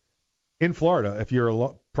 In Florida, if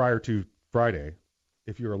you're prior to Friday,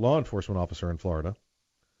 if you're a law enforcement officer in Florida,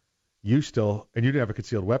 and you didn't have a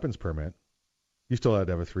concealed weapons permit, you still had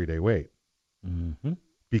to have a 3-day wait. Mm-hmm.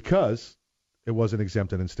 Because it wasn't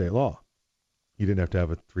exempted in state law. You didn't have to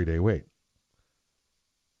have a 3-day wait.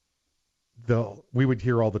 We would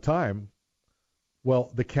hear all the time,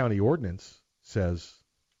 well, the county ordinance says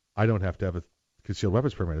I don't have to have a concealed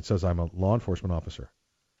weapons permit. It says I'm a law enforcement officer.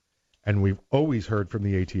 And we've always heard from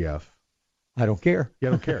the ATF, I don't care. Yeah,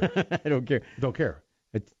 I don't care. I don't care. Don't care.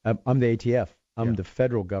 I'm the ATF. I'm the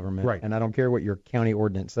federal government. Right. And I don't care what your county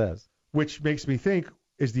ordinance says. Which makes me think,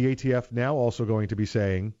 is the ATF now also going to be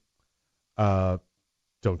saying, don't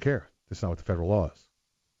care. That's not what the federal law is.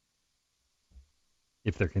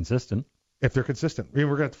 If they're consistent. If they're consistent. I mean,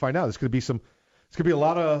 we're going to have to find out. It's going to be a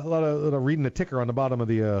lot of reading the ticker on the bottom of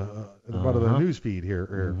the news feed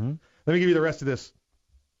here. Mm-hmm. Let me give you the rest of this.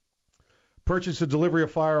 Purchase and delivery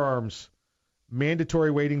of firearms.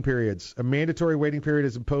 Mandatory waiting periods. A mandatory waiting period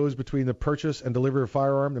is imposed between the purchase and delivery of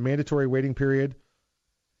firearm. The mandatory waiting period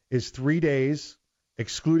is 3 days,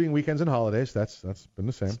 excluding weekends and holidays. That's been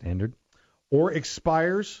the same. Standard. Or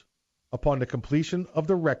expires upon the completion of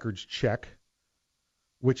the records check,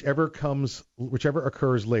 whichever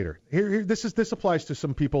occurs later. Here, this applies to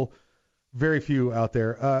some people, very few out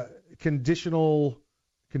there. Conditional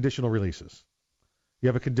releases. You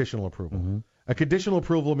have a conditional approval. Mm-hmm. A conditional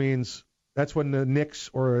approval means that's when the NICS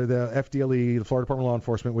or the FDLE, the Florida Department of Law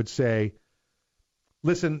Enforcement, would say,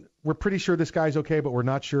 listen, we're pretty sure this guy's okay, but we're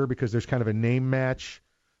not sure because there's kind of a name match.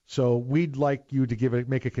 So we'd like you to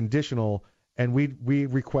make a conditional, and we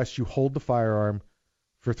request you hold the firearm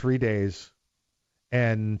for 3 days.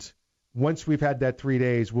 And once we've had that 3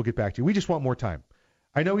 days, we'll get back to you. We just want more time.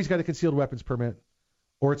 I know he's got a concealed weapons permit.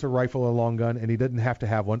 or it's a rifle or a long gun, and he didn't have to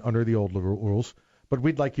have one under the old rules. But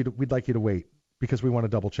we'd like you to wait because we want to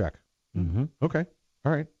double check. Mm-hmm. Okay.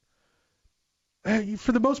 All right.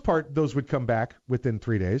 For the most part, those would come back within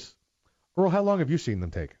 3 days. Earl, how long have you seen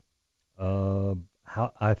them take?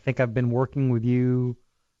 I think I've been working with you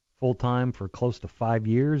full time for close to 5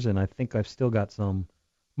 years, and I think I've still got some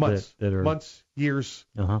months. That are months, years.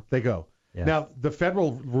 They go. Yeah. Now the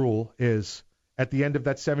federal rule is at the end of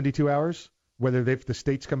that 72 hours, whether the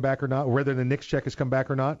states come back or not, or whether the NICS check has come back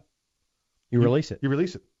or not, you release it. You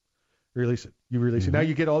release it. You release it. Now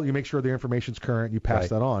you make sure the information's current. You pass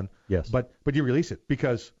that on. Yes. But you release it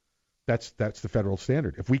because that's the federal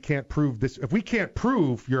standard. If we can't prove this, if we can't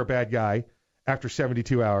prove you're a bad guy after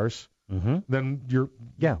 72 hours, then you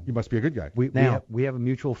must be a good guy. We have a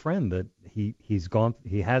mutual friend that he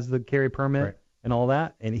has the carry permit and all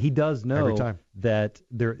that, and he does know that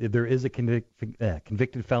there is a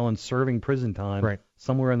convicted felon serving prison time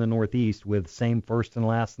somewhere in the Northeast with same first and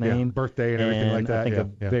last name, birthday and everything like that. I think a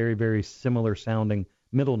very, very similar sounding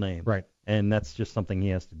middle name. Right. And that's just something he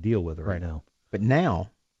has to deal with right now. But now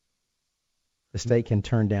the state can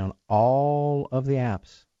turn down all of the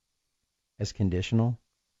apps as conditional,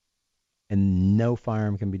 and no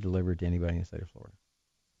firearm can be delivered to anybody in the state of Florida.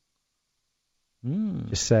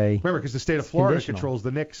 Just say. Remember, because the state of Florida controls the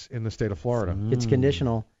NICS in the state of Florida. It's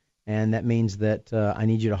conditional, and that means that I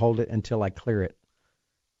need you to hold it until I clear it.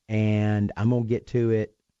 And I'm going to get to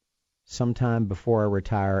it sometime before I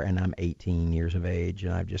retire, and I'm 18 years of age,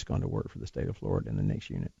 and I've just gone to work for the state of Florida in the NICS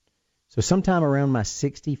unit. So sometime around my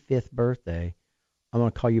 65th birthday, I'm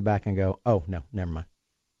going to call you back and go, oh, no, never mind.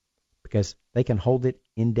 Because they can hold it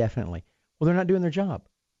indefinitely. Well, they're not doing their job.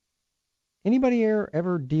 Anybody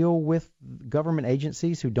ever deal with government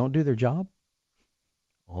agencies who don't do their job?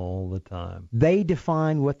 All the time. They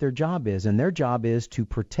define what their job is, and their job is to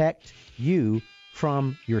protect you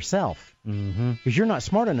from yourself. Because you're not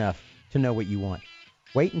smart enough to know what you want.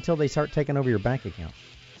 Wait until they start taking over your bank account.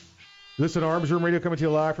 Listen to Arms Room Radio coming to you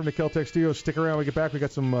live from the Kel-Tec Studios. Stick around. When we get back, we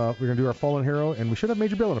got some. We're going to do our Fallen Hero, and we should have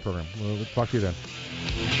Major Bill in the program. We'll talk to you then.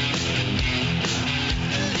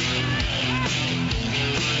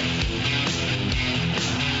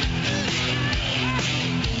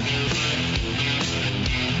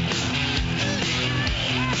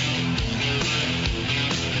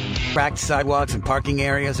 Cracked sidewalks and parking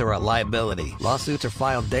areas are a liability. Lawsuits are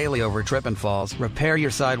filed daily over trip and falls. Repair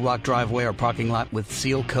your sidewalk, driveway, or parking lot with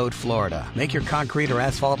Seal Coat Florida. Make your concrete or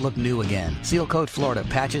asphalt look new again. Seal Coat Florida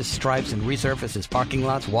patches, stripes, and resurfaces parking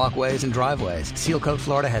lots, walkways, and driveways. Seal Coat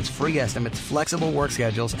Florida has free estimates, flexible work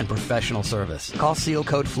schedules, and professional service. Call Seal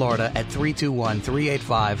Coat Florida at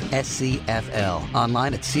 321-385-SCFL.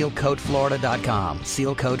 Online at sealcoatflorida.com.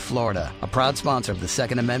 Seal Coat Florida, a proud sponsor of the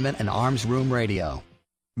Second Amendment and Arms Room Radio.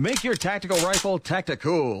 Make your tactical rifle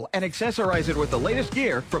Tacticool and accessorize it with the latest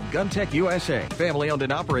gear from GunTech USA. Family-owned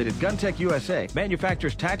and operated GunTech USA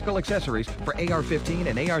manufactures tactical accessories for AR-15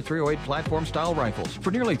 and AR-308 platform-style rifles.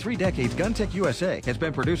 For nearly 3 decades, GunTech USA has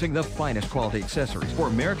been producing the finest quality accessories for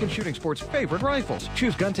American shooting sports' favorite rifles.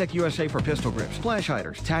 Choose GunTech USA for pistol grips, flash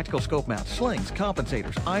hiders, tactical scope mounts, slings,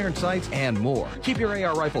 compensators, iron sights, and more. Keep your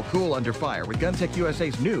AR rifle cool under fire with GunTech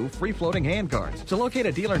USA's new free-floating handguards. To locate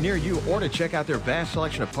a dealer near you or to check out their vast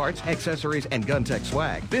selection of parts, accessories, and GunTech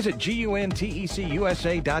swag, visit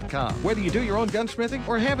GUNTECUSA.com. Whether you do your own gunsmithing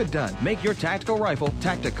or have it done, make your tactical rifle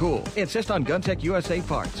Tacticool. Insist on GunTech USA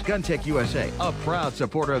parts. GunTech USA, a proud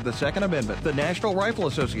supporter of the Second Amendment, the National Rifle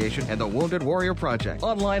Association, and the Wounded Warrior Project.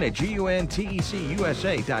 Online at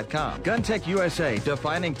GUNTECUSA.com. GunTech USA,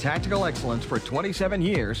 defining tactical excellence for 27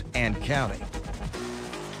 years and counting.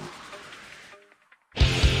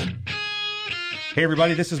 Hey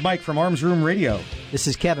everybody, this is Mike from Arms Room Radio. This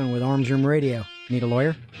is Kevin with Arms Room Radio. Need a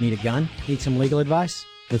lawyer? Need a gun? Need some legal advice?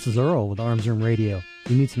 This is Earl with Arms Room Radio.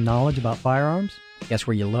 You need some knowledge about firearms? Guess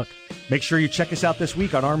where you look. Make sure you check us out this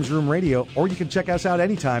week on Arms Room Radio, or you can check us out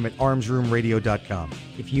anytime at armsroomradio.com.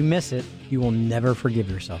 If you miss it, you will never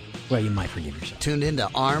forgive yourself. Well, you might forgive yourself. Tuned into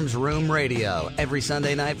Arms Room Radio every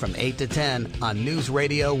Sunday night from 8 to 10 on News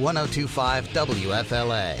Radio 102.5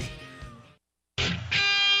 WFLA.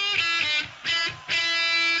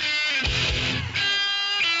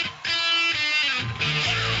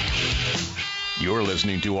 You're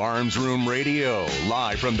listening to Arms Room Radio,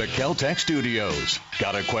 live from the Kel-Tec Studios.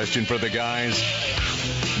 Got a question for the guys?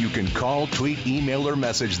 You can call, tweet, email, or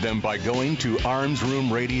message them by going to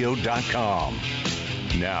armsroomradio.com.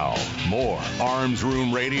 Now, more Arms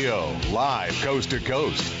Room Radio, live coast to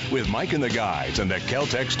coast, with Mike and the guys in the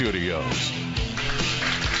Kel-Tec Studios.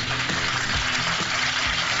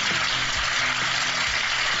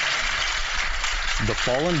 The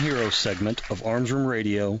Fallen Hero segment of Arms Room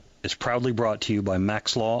Radio is proudly brought to you by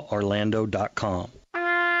MaxLawOrlando.com.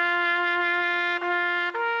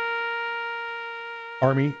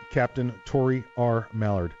 Army Captain Torrey R.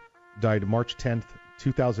 Mallard died March 10,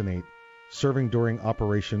 2008, serving during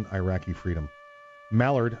Operation Iraqi Freedom.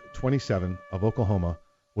 Mallard, 27, of Oklahoma,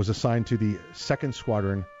 was assigned to the 2nd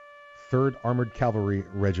Squadron, 3rd Armored Cavalry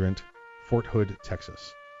Regiment, Fort Hood,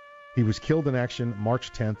 Texas. He was killed in action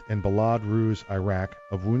March 10th in Balad Ruz, Iraq,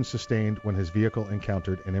 of wounds sustained when his vehicle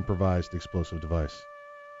encountered an improvised explosive device.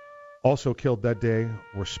 Also killed that day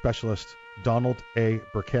were Specialist Donald A.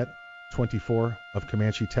 Burkett, 24, of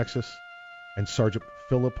Comanche, Texas, and Sergeant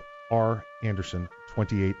Philip R. Anderson,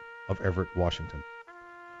 28, of Everett, Washington.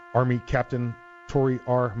 Army Captain Torrey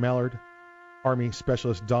R. Mallard, Army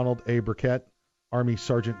Specialist Donald A. Burkett, Army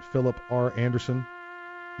Sergeant Philip R. Anderson,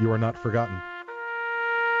 you are not forgotten.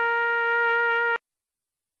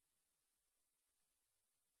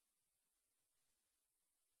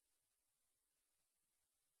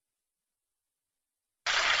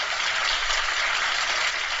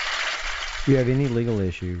 If you have any legal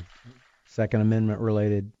issue, Second Amendment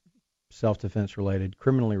related, self-defense related,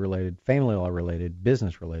 criminally related, family law related,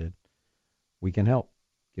 business related, we can help.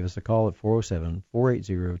 Give us a call at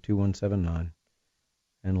 407-480-2179,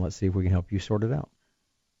 and let's see if we can help you sort it out.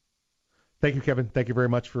 Thank you, Kevin. Thank you very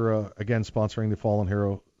much for, again, sponsoring the Fallen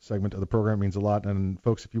Hero segment of the program. It means a lot. And,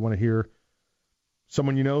 folks, if you want to hear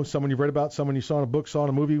someone you know, someone you've read about, someone you saw in a book, saw in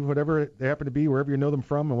a movie, whatever they happen to be, wherever you know them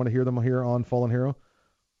from, and want to hear them here on Fallen Hero,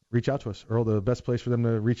 reach out to us. Earl, the best place for them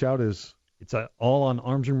to reach out is... It's all on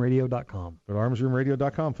armsroomradio.com. Go to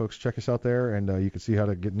armsroomradio.com, folks. Check us out there, and you can see how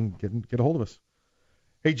to get a hold of us.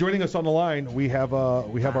 Hey, joining us on the line, we have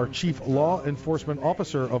our Chief Law Enforcement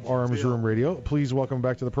Officer of Arms Room Radio. Please welcome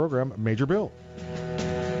back to the program, Major Bill.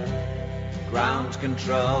 Ground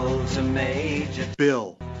control to Major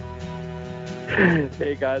Bill.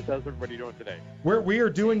 Hey guys, how's everybody doing today? We are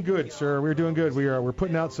doing good, sir. We're doing good. We're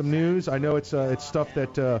putting out some news. I know it's stuff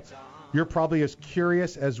that you're probably as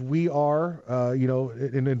curious as we are,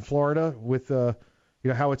 in Florida with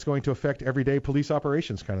how it's going to affect everyday police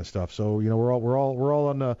operations kind of stuff. So we're all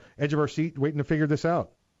on the edge of our seat waiting to figure this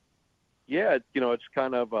out. Yeah, it's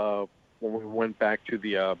kind of when we went back to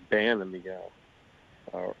the ban in the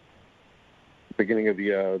beginning of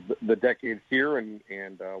the decade here, and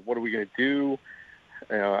what are we going to do?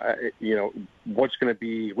 What's going to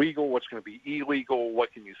be legal? What's going to be illegal?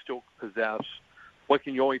 What can you still possess? What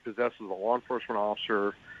can you only possess as a law enforcement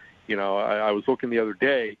officer? I was looking the other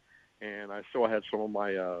day, and I still had some of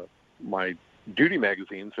my duty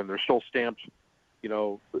magazines, and they're still stamped.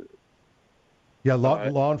 Yeah,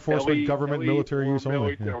 law enforcement, government, military use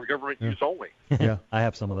only. Government use only. Yeah, I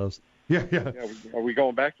have some of those. Yeah. Are we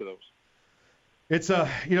going back to those? It's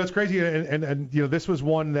it's crazy, and this was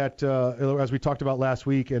one that as we talked about last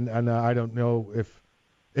week, and I don't know if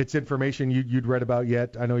it's information you'd read about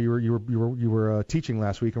yet. I know you were teaching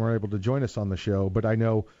last week and weren't able to join us on the show, but I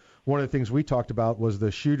know one of the things we talked about was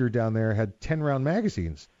the shooter down there had 10-round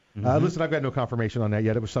magazines. Mm-hmm. Listen, I've got no confirmation on that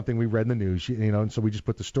yet. It was something we read in the news, and so we just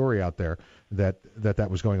put the story out there that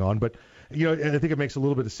was going on. But I think it makes a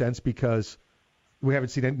little bit of sense because we haven't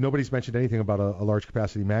seen nobody's mentioned anything about a large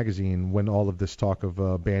capacity magazine when all of this talk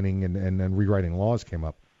of banning and rewriting laws came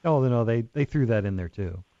up. Oh no, they threw that in there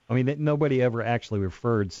too. I mean, nobody ever actually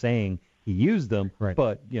referred saying he used them, right.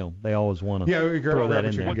 But they always want to throw that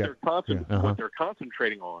in there. What they're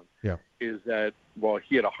concentrating on is that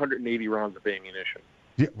he had 180 rounds of ammunition.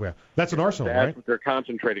 Yeah, well, that's an arsenal, right? That's what they're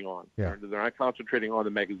concentrating on. Yeah. They're not concentrating on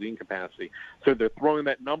the magazine capacity. So they're throwing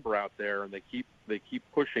that number out there, and they keep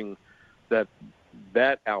pushing that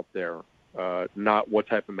out there, not what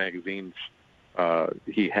type of magazines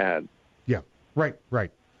he had. Yeah, right.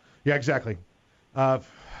 Yeah, exactly.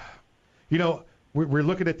 We're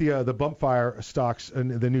looking at the bump fire stocks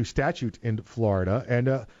and the new statute in Florida,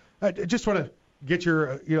 and I just want to get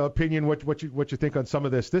your opinion, what you think on some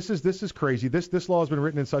of this. This is crazy. This law has been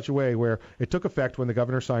written in such a way where it took effect when the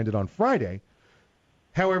governor signed it on Friday.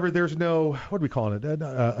 However, there's no, what do we call it,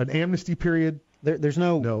 an amnesty period? There's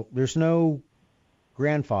no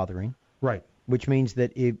grandfathering, right? Which means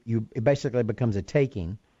that it basically becomes a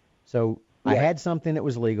taking. So I had something that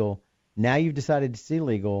was legal. Now you've decided it's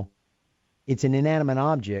illegal. It's an inanimate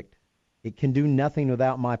object. It can do nothing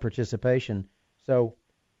without my participation. So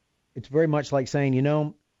it's very much like saying,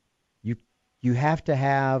 you have to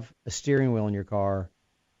have a steering wheel in your car.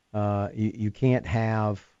 You can't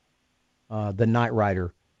have the Knight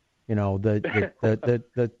Rider. It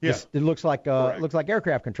looks like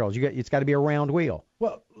aircraft controls. It's got to be a round wheel.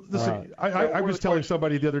 Well, listen, I was telling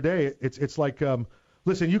somebody the other day, it's like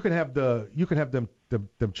Listen, you can have them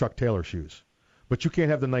Chuck Taylor shoes, but you can't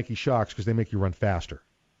have the Nike Shox because they make you run faster.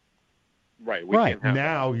 Right. Can't have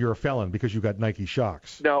now that. You're a felon because you got Nike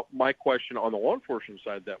Shox. Now, my question on the law enforcement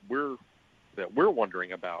side that we're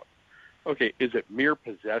wondering about. Okay, is it mere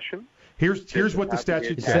possession? Here's what the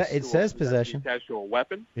statute says. It says possession. Attached to a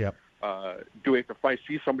weapon. Yep. Do we have to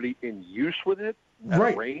see somebody in use with it at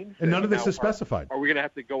right. a range? And none of this is specified. Are we going to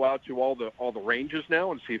have to go out to all the ranges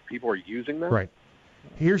now and see if people are using them? Right.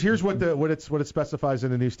 Here's what it specifies in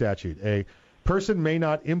the new statute. A person may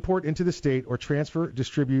not import into the state or transfer,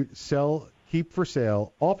 distribute, sell, keep for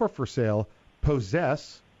sale, offer for sale,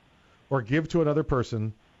 possess, or give to another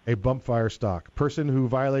person a bump fire stock. Person who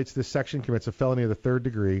violates this section commits a felony of the 3rd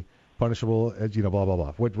degree, punishable as blah blah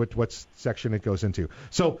blah. What section it goes into?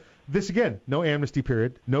 So this again, no amnesty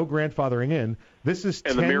period, no grandfathering in. This is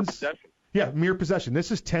the mere possession. Yeah, mere possession. This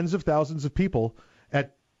is tens of thousands of people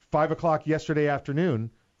at 5:00 yesterday afternoon,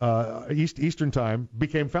 Eastern time,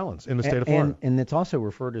 became felons in the state of Florida. And it's also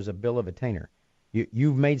referred as a bill of attainder.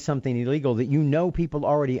 You've made something illegal that you know people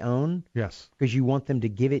already own. Yes. Because you want them to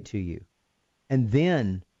give it to you. And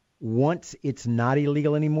then once it's not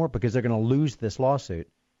illegal anymore because they're going to lose this lawsuit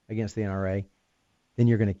against the NRA, then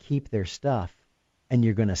you're going to keep their stuff and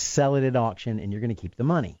you're going to sell it at auction and you're going to keep the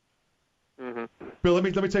money. Mm-hmm. Bill, let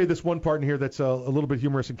me tell you this one part in here that's a little bit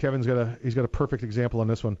humorous, and Kevin's got a perfect example on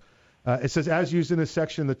this one. It says, as used in this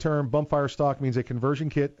section, the term bump fire stock means a conversion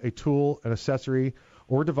kit, a tool, an accessory,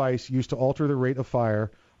 or device used to alter the rate of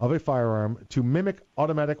fire of a firearm to mimic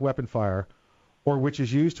automatic weapon fire, or which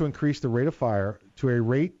is used to increase the rate of fire to a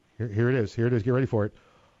rate. Here it is. Get ready for it.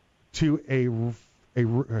 To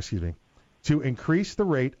increase the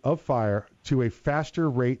rate of fire to a faster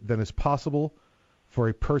rate than is possible for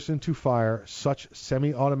a person to fire such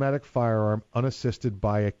semi-automatic firearm unassisted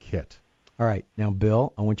by a kit. All right. Now,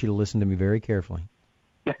 Bill, I want you to listen to me very carefully.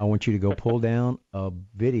 I want you to go pull down a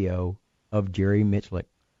video of Jerry Michlik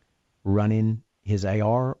running his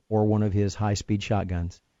AR or one of his high-speed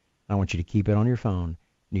shotguns. I want you to keep it on your phone.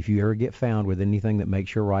 And if you ever get found with anything that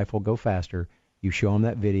makes your rifle go faster, you show him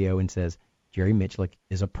that video and says, Jerry Michlik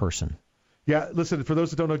is a person. Yeah, listen, for those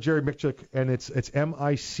that don't know Jerry Michlik, and it's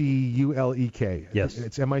Miculek. Yes.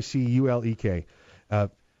 It's Miculek.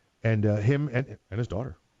 And him and his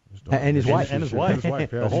daughter. And his wife. And his wife. Yeah,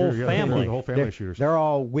 the whole family. The whole family of shooters. They're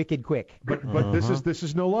all wicked quick. But this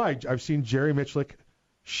is no lie. I've seen Jerry Michlik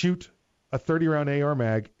shoot a 30-round AR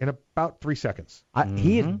mag in about 3 seconds.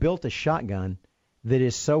 He has built a shotgun that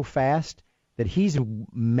is so fast that he's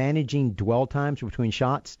managing dwell times between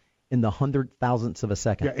shots in the 100,000ths of a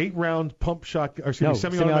second. Yeah, 8-round pump shotgun,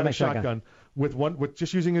 semi-automatic shotgun with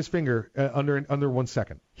just using his finger under 1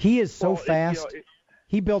 second. He is so fast.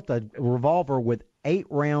 He built a revolver with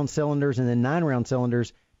 8-round cylinders and then 9-round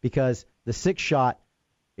cylinders because the 6th shot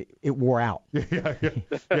it wore out. Yeah.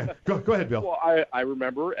 Go ahead, Bill. Well, I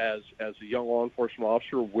remember as a young law enforcement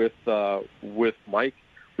officer with Mike,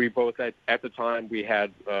 we both at the time we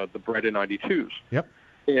had the Beretta 92s. Yep.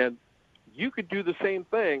 And you could do the same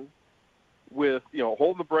thing with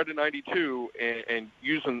holding the Beretta 92 and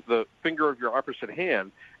using the finger of your opposite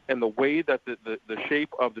hand, and the way that the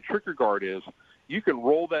shape of the trigger guard is, you can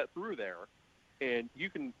roll that through there, and you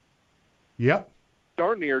can. Yep.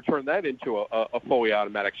 Darn near turn that into a fully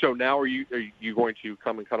automatic. So now are you going to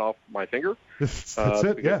come and cut off my finger? That's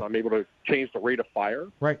it. Because Yeah. I'm able to change the rate of fire.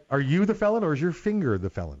 Right. Are you the felon or is your finger the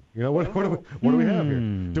felon? What do we have here?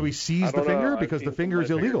 Do we seize the finger because the finger is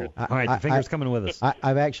illegal? All right, the finger's coming with us.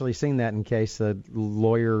 I've actually seen that in case the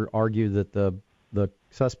lawyer argued that the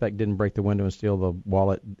suspect didn't break the window and steal the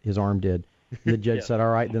wallet. His arm did. The judge said, all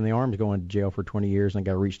right, then the arm's going to jail for 20 years. And the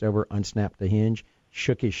guy reached over, unsnapped the hinge,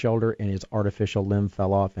 shook his shoulder, and his artificial limb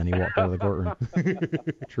fell off, and he walked out of the courtroom.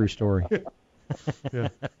 True story. Yeah.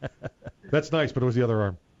 That's nice, but it was the other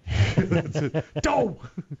arm. That's it. Doe!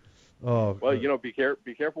 Oh. Well, be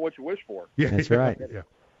careful what you wish for. Yeah, that's right.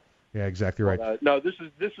 Yeah, exactly right. No, this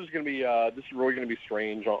is going to be this is really going to be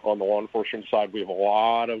strange on the law enforcement side. We have a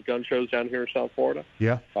lot of gun shows down here in South Florida.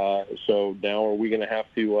 Yeah. So now are we going to have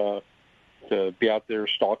to be out there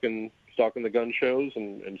stalking the gun shows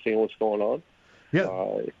and seeing what's going on?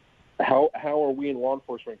 Yeah. How are we in law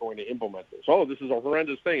enforcement going to implement this? Oh, this is a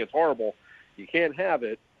horrendous thing. It's horrible. You can't have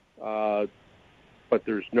it. But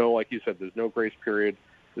there's no, like you said, there's no grace period.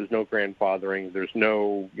 There's no grandfathering. There's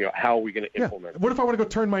no, how are we going to implement it? What if I want to go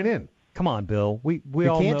turn mine in? Come on, Bill. We You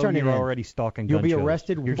all can't know turn it you're in. already stalking You'll gun be shows.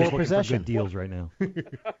 arrested You're for just looking possession. for good deals right now.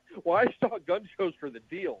 Well, I stalk gun shows for the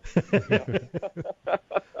deals.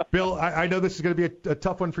 Bill, I know this is going to be a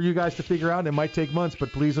tough one for you guys to figure out, and it might take months,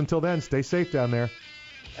 but please, until then, stay safe down there.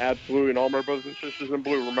 At Blue and all my brothers and sisters in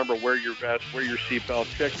blue, remember, wear your vest, wear your seatbelt,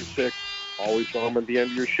 check your stick, always home at the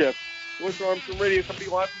end of your shift. Voice of Arms Room Radio, coming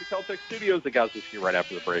live from the Kel-Tec Studios. The guys will see you right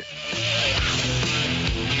after the break.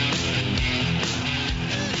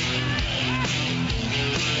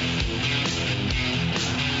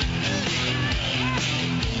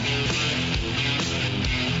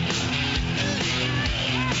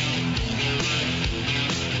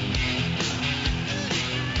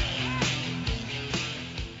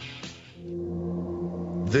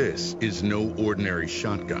 This is no ordinary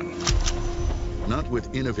shotgun. Not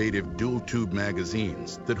with innovative dual-tube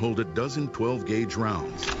magazines that hold a dozen 12-gauge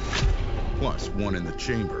rounds, plus one in the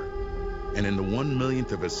chamber. And in the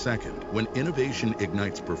 1/1,000,000th of a second, when innovation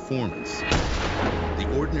ignites performance, the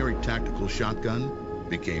ordinary tactical shotgun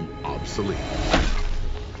became obsolete.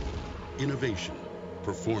 Innovation,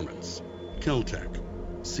 performance, Kel-Tec.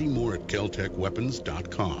 See more at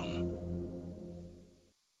keltecweapons.com.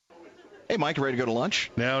 Hey, Mike, ready to go to lunch?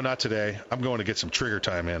 No, not today. I'm going to get some trigger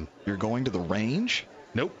time in. You're going to the range?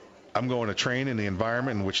 Nope. I'm going to train in the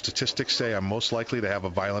environment in which statistics say I'm most likely to have a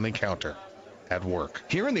violent encounter. At work.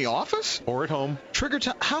 Here in the office? Or at home. Trigger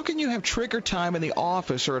time? How can you have trigger time in the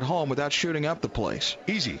office or at home without shooting up the place?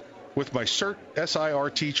 Easy. With my SIRT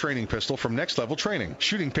SIRT training pistol from Next Level Training.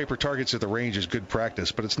 Shooting paper targets at the range is good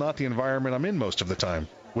practice, but it's not the environment I'm in most of the time.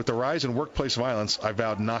 With the rise in workplace violence, I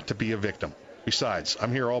vowed not to be a victim. Besides,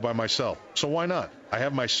 I'm here all by myself, so why not? I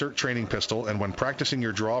have my SIRT training pistol, and when practicing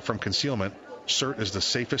your draw from concealment, SIRT is the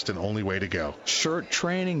safest and only way to go. SIRT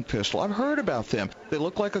training pistol. I've heard about them. They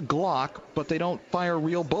look like a Glock, but they don't fire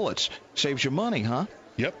real bullets. Saves you money, huh?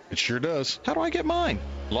 Yep, it sure does. How do I get mine?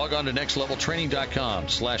 Log on to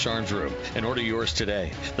nextleveltraining.com/armsroom and order yours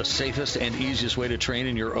today. The safest and easiest way to train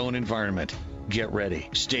in your own environment. Get ready.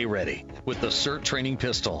 Stay ready with the SIRT training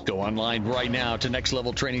pistol. Go online right now to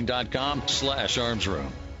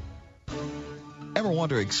nextleveltraining.com/armsroom. Ever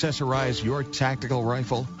want to accessorize your tactical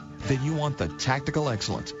rifle? Then you want the tactical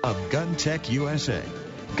excellence of GunTech USA.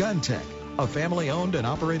 GunTech, a family-owned and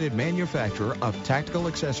operated manufacturer of tactical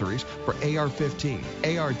accessories for AR-15,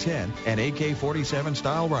 AR-10, and AK-47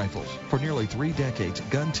 style rifles. For nearly 3 decades,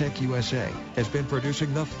 GunTech USA has been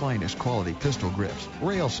producing the finest quality pistol grips,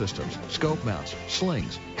 rail systems, scope mounts,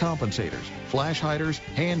 slings, compensators, flash hiders,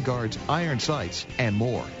 hand guards, iron sights, and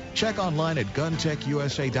more. Check online at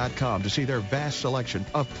GunTechUSA.com to see their vast selection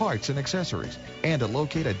of parts and accessories and to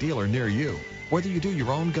locate a dealer near you. Whether you do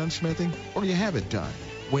your own gunsmithing or you have it done,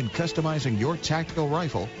 when customizing your tactical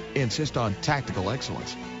rifle, insist on tactical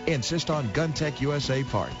excellence. Insist on GunTech USA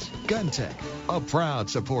parts. GunTech, a proud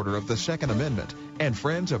supporter of the Second Amendment and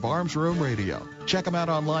friends of Arms Room Radio. Check them out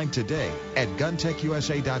online today at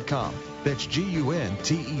GunTechUSA.com. That's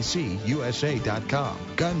GUNTECUSA.com.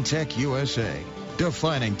 GunTech USA.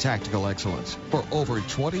 Defining tactical excellence for over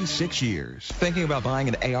 26 years. Thinking about buying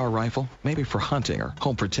an AR rifle? Maybe for hunting or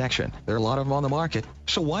home protection. There are a lot of them on the market.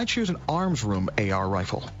 So why choose an Arms Room AR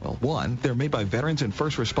rifle? Well, 1, they're made by veterans and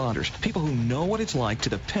first responders, people who know what it's like to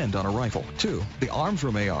depend on a rifle. 2, the Arms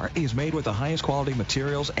Room AR is made with the highest quality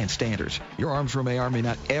materials and standards. Your Arms Room AR may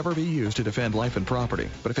not ever be used to defend life and property,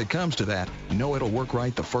 but if it comes to that, know it'll work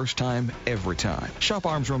right the first time, every time. Shop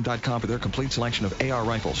armsroom.com for their complete selection of AR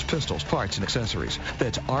rifles, pistols, parts, and accessories.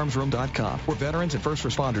 That's armsroom.com, where veterans and first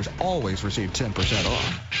responders always receive 10%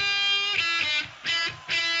 off.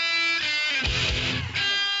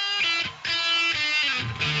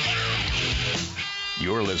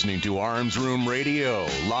 You're listening to Arms Room Radio,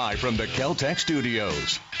 live from the Kel-Tec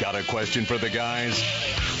Studios. Got a question for the guys?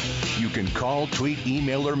 You can call, tweet,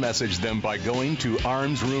 email, or message them by going to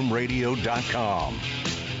armsroomradio.com.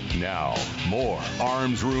 Now, more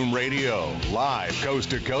Arms Room Radio, live coast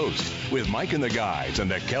to coast, with Mike and the guys in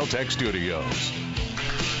the Kel-Tec Studios.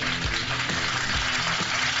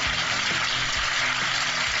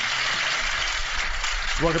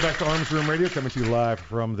 Welcome back to Arms Room Radio, coming to you live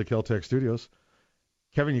from the Kel-Tec Studios.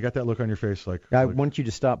 Kevin, you got that look on your face like... I want you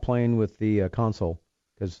to stop playing with the console,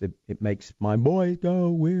 because it makes my boys go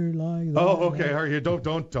weird like that. Oh, okay. All right.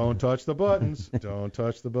 Don't touch the buttons. Don't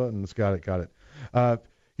touch the buttons. Got it.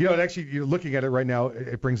 Actually, looking at it right now,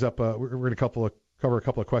 it brings up. We're going to cover a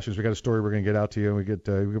couple of questions. We got a story we're going to get out to you,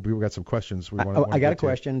 and we got some questions. I got a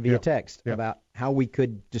question via text about how we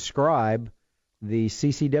could describe the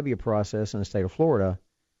CCW process in the state of Florida,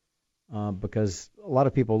 because a lot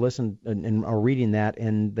of people listen and are reading that,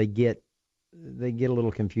 and they get a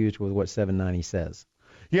little confused with what 790 says.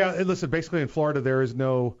 Yeah, and listen. Basically, in Florida, there's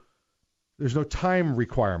no time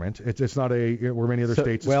requirement. It's not where many other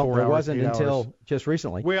states. Well, it's 4 there hours, wasn't 8 until hours. just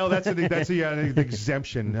recently. Well, that's an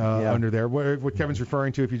exemption under there. What Kevin's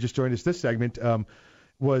referring to, if you just joined us this segment,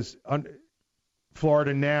 was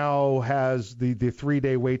Florida now has the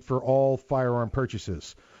 3-day wait for all firearm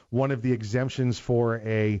purchases. One of the exemptions for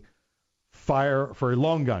a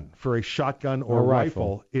long gun, for a shotgun or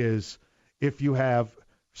rifle is if you have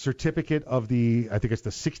certificate of I think it's the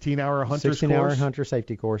 16-hour hunter's course. 16-hour hunter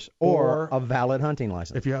safety course or a valid hunting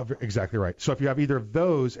license. If you have, exactly right. So if you have either of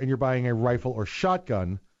those and you're buying a rifle or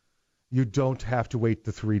shotgun, you don't have to wait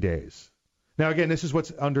the 3 days. Now, again, this is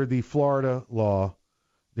what's under the Florida law.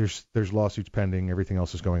 There's lawsuits pending. Everything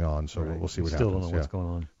else is going on, so we'll see what happens. Still don't know what's going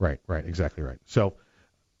on. Right, exactly right. So,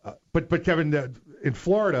 but Kevin, in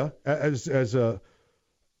Florida,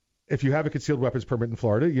 if you have a concealed weapons permit in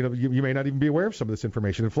Florida, you may not even be aware of some of this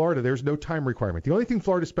information. In Florida, there's no time requirement. The only thing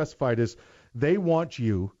Florida specified is they want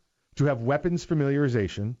you to have weapons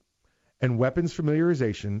familiarization, and weapons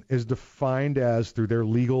familiarization is defined as, through their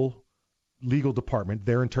legal department,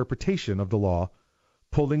 their interpretation of the law,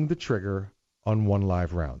 pulling the trigger on one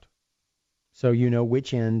live round. So you know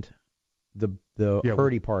which end the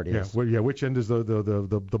hurdy part is. Yeah, which end is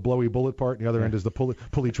the blowy bullet part, and the other end is the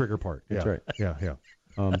pulley trigger part. That's right. Yeah.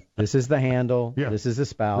 This is the handle. Yeah. This is the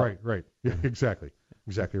spout. Right. Yeah, exactly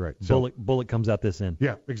right. So, bullet comes out this end.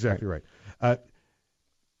 Yeah, exactly right.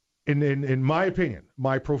 In my opinion,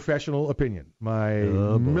 my professional opinion, my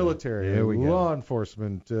military, law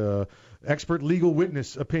enforcement, expert legal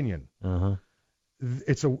witness opinion,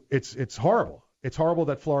 it's horrible. It's horrible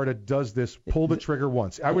that Florida does this. Pull the trigger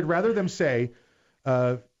once. I would rather them say.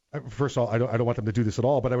 First of all, I don't want them to do this at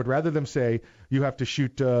all, but I would rather them say you have to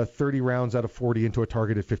shoot 30 rounds out of 40 into a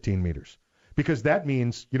target at 15 meters. Because that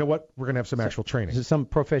means, you know what, we're going to have some actual training. Some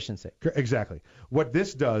proficiency. Exactly. What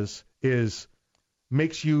this does is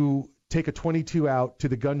makes you take a 22 out to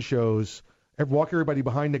the gun shows, and walk everybody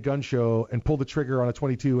behind the gun show, and pull the trigger on a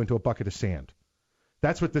 22 into a bucket of sand.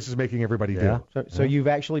 That's what this is making everybody do. So you've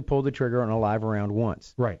actually pulled the trigger on a live round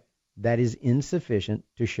once. Right. That is insufficient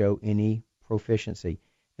to show any proficiency.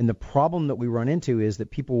 And the problem that we run into is that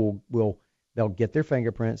people they'll get their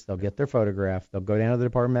fingerprints, they'll get their photograph, they'll go down to the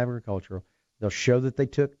Department of Agriculture, they'll show that they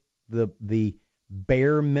took the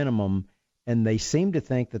bare minimum, and they seem to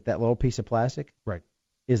think that little piece of plastic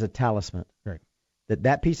is a talisman. Right.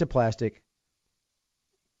 That piece of plastic,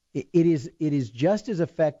 it is just as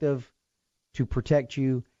effective to protect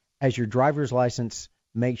you as your driver's license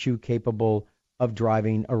makes you capable of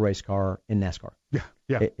driving a race car in NASCAR.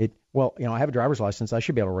 Yeah. Well, I have a driver's license. I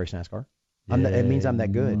should be able to race NASCAR. It means I'm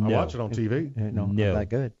that good. I watch it on TV. No, I'm that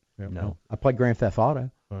good. Yeah. No. I play Grand Theft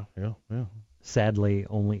Auto. Yeah. Sadly,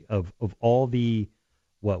 only of all the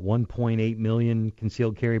 1.8 million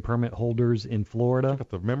concealed carry permit holders in Florida. Got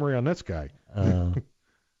the memory on this guy.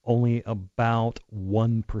 Only about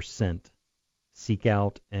 1% seek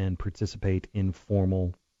out and participate in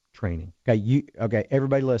formal training. Okay,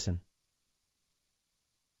 everybody listen.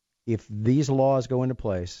 If these laws go into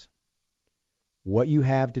place, what you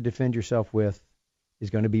have to defend yourself with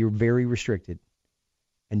is going to be very restricted,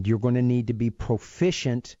 and you're going to need to be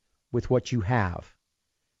proficient with what you have.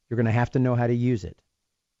 You're going to have to know how to use it.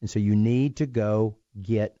 And so you need to go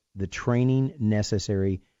get the training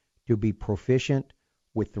necessary to be proficient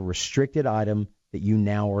with the restricted item that you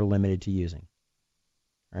now are limited to using.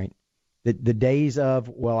 Right? The days of,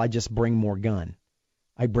 I just bring more gun,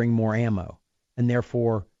 I bring more ammo, and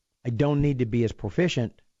therefore I don't need to be as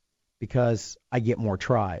proficient because I get more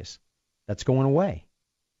tries. That's going away.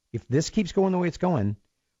 If this keeps going the way it's going,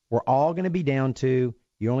 we're all going to be down to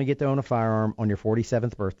you only get to own a firearm on your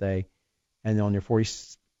 47th birthday, and then on your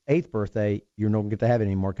 48th birthday, you're not going to get to have it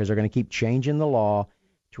anymore because they're going to keep changing the law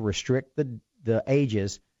to restrict the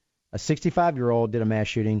ages. A 65-year-old did a mass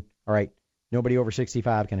shooting. All right, nobody over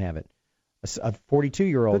 65 can have it. A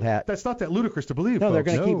 42-year-old hat. That's not that ludicrous to believe. No,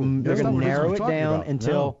 folks. they're going to narrow it down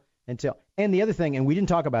until. And the other thing, and we didn't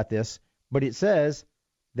talk about this, but it says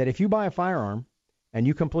that if you buy a firearm and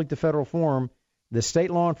you complete the federal form, the state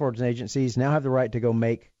law enforcement agencies now have the right to go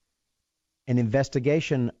make an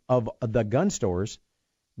investigation of the gun stores,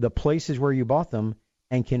 the places where you bought them,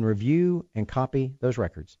 and can review and copy those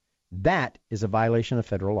records. That is a violation of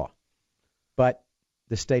federal law. But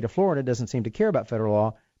the state of Florida doesn't seem to care about federal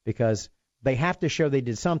law because they have to show they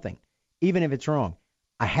did something, even if it's wrong.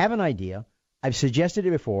 I have an idea. I've suggested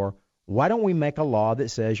it before. Why don't we make a law that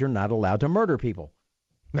says you're not allowed to murder people?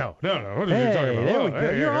 No. What are you talking about? There we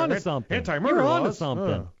go. You're onto something. Anti-murder You're laws. onto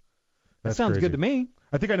something. That sounds crazy. good to me.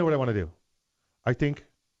 I think I know what I want to do. I think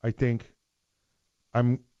I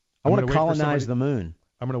want to colonize the moon.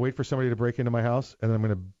 I'm going to wait for somebody to break into my house, and then I'm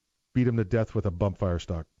going to beat him to death with a bump fire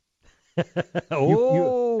stock.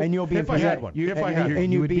 And you'll be if I had one.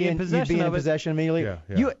 You'd be in possession immediately.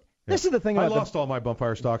 Yeah. This is the thing. I lost all my bump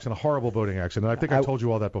fire stocks in a horrible boating accident. I think I told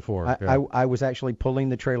you all that before. I was actually pulling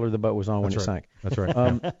the trailer the boat was on when it sank. That's right.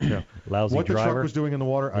 Lousy what driver. The truck was doing in the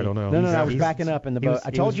water, I don't know. No, I was backing up in the boat.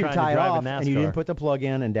 I told you to tie it off, and you didn't put the plug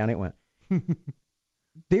in, and down it went.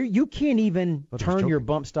 You can't even turn your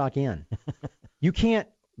bump stock in. You can't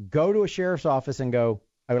go to a sheriff's office and go,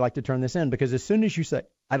 I would like to turn this in, because as soon as you say,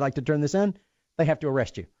 I'd like to turn this in, they have to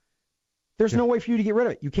arrest you. There's no way for you to get rid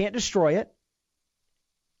of it. You can't destroy it.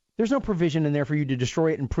 There's no provision in there for you to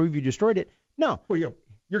destroy it and prove you destroyed it. No. Well,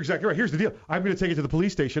 you're exactly right. Here's the deal. I'm going to take it to the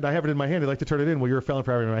police station. I have it in my hand. I'd like to turn it in. Well, you're a felon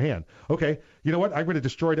for having it in my hand. Okay. You know what? I'm going to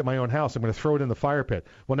destroy it at my own house. I'm going to throw it in the fire pit.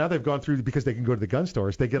 Well, now they've gone through, because they can go to the gun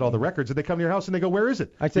stores. They get all the records, and they come to your house, and they go, where is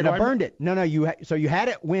it? I said, I burned it. No. So you had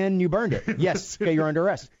it when you burned it. Yes. Okay, you're under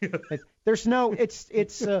arrest. There's no, it's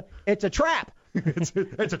a trap.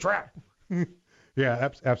 It's a trap. Yeah,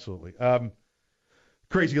 absolutely.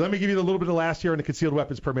 Crazy. Let me give you a little bit of last here on the concealed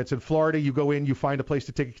weapons permits. In Florida, you go in, you find a place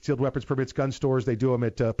to take concealed weapons permits, gun stores. They do them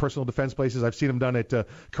at personal defense places. I've seen them done at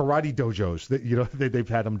karate dojos. They've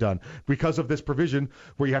had them done. Because of this provision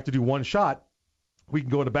where you have to do one shot, we can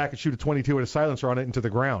go in the back and shoot a .22 with a silencer on it into the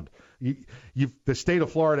ground. The state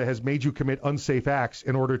of Florida has made you commit unsafe acts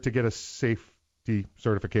in order to get a safety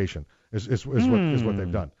certification, is what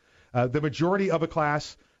they've done. The majority of a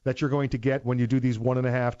class that you're going to get when you do these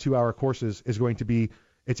 1.5, 2 hour courses is going to be,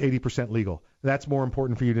 it's 80% legal. That's more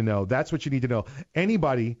important for you to know. That's what you need to know.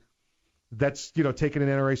 Anybody that's, taken an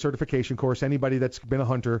NRA certification course, anybody that's been a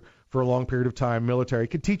hunter for a long period of time, military,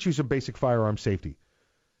 can teach you some basic firearm safety.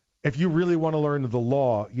 If you really want to learn the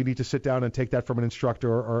law, you need to sit down and take that from an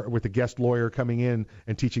instructor or with a guest lawyer coming in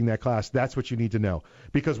and teaching that class. That's what you need to know.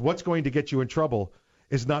 Because what's going to get you in trouble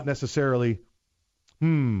is not necessarily,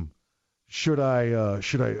 should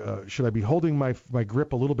I be holding my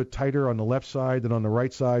grip a little bit tighter on the left side than on the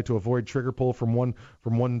right side to avoid trigger pull from one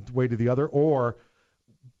way to the other? Or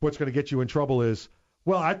what's going to get you in trouble is,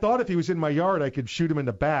 well, I thought if he was in my yard, I could shoot him in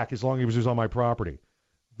the back as long as he was on my property.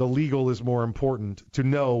 The legal is more important to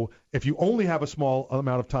know if you only have a small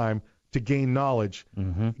amount of time to gain knowledge,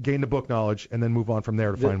 gain the book knowledge, and then move on from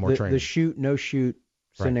there to find more training. The shoot, no shoot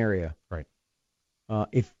scenario. Right.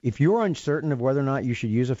 If you're uncertain of whether or not you should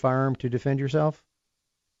use a firearm to defend yourself,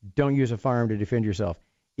 don't use a firearm to defend yourself.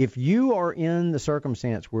 If you are in the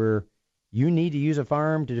circumstance where you need to use a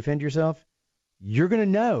firearm to defend yourself, you're going to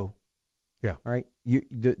know. Yeah. All right.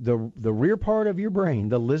 The rear part of your brain,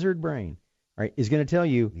 the lizard brain, all right, is going to tell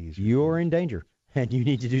you you're in danger and you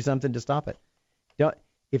need to do something to stop it.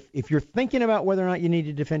 If you're thinking about whether or not you need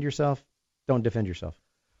to defend yourself, don't defend yourself.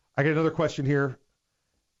 I got another question here.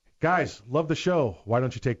 Guys, love the show. Why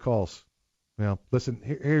don't you take calls? Well, listen,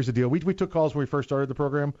 here's the deal. We took calls when we first started the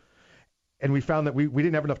program, and we found that we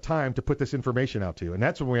didn't have enough time to put this information out to you. And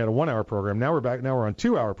that's when we had a 1 hour program. Now we're back. Now we're on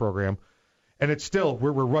 2 hour program, and it's still,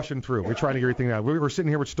 we're rushing through. We're trying to get everything out. We're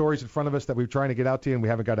sitting here with stories in front of us that we're trying to get out to you, and we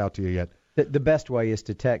haven't got out to you yet. The best way is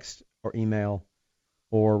to text or email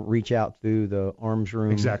or reach out through the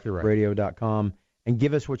armsroomradio.com and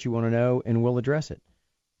give us what you want to know, and we'll address it.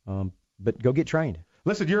 But go get trained.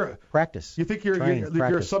 Listen, practice. You think you're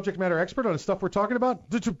a subject matter expert on the stuff we're talking about?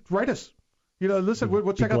 Just write us. Listen,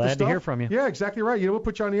 we'll check out the stuff. Glad to hear from you. Yeah, exactly right. We'll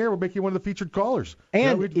put you on the air. We'll make you one of the featured callers.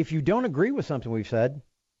 And if you don't agree with something we've said,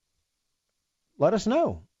 let us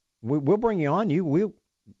know. We'll bring you on.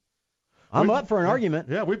 I'm up for an argument.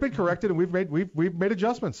 Yeah, we've been corrected and we've made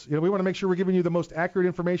adjustments. We want to make sure we're giving you the most accurate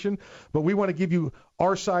information, but we want to give you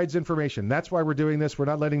our side's information. That's why we're doing this. We're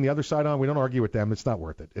not letting the other side on. We don't argue with them. It's not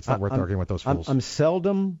worth it. It's not worth arguing with those fools. I'm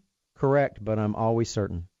seldom correct, but I'm always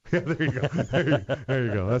certain. Yeah, there you go. There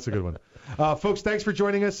you go. That's a good one. Folks, thanks for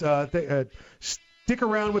joining us. Stick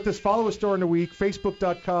around with us. Follow us during the week.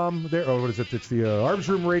 Facebook.com. What is it? It's the Arms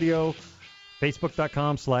Room Radio.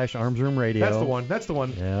 Facebook.com/armsroomradio. That's the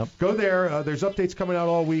one. Yep. Go there. There's updates coming out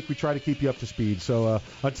all week. We try to keep you up to speed. So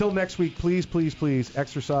until next week, please, please, please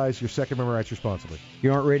exercise your Second Amendment rights responsibly. If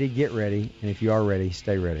you aren't ready, get ready. And if you are ready,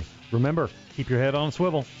 stay ready. Remember, keep your head on a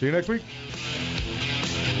swivel. See you next week.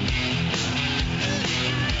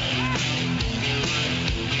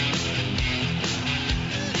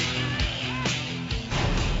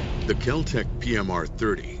 The Kel-Tec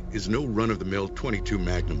PMR-30 is no run-of-the-mill .22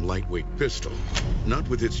 Magnum lightweight pistol, not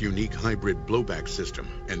with its unique hybrid blowback system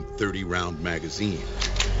and 30-round magazine.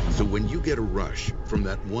 So when you get a rush from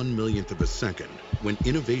that 1/1,000,000th of a second, when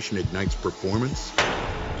innovation ignites performance,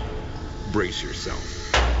 brace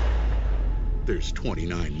yourself. There's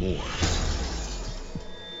 29 more.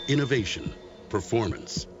 Innovation,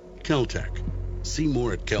 performance, Kel-Tec. See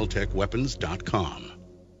more at keltecweapons.com.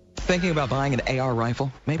 Thinking about buying an AR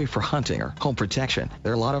rifle? Maybe for hunting or home protection.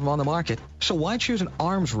 There are a lot of them on the market. So why choose an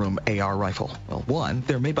Arms Room AR rifle? Well, one,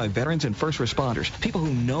 they're made by veterans and first responders, people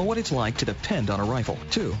who know what it's like to depend on a rifle.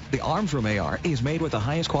 Two, the Arms Room AR is made with the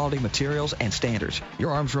highest quality materials and standards.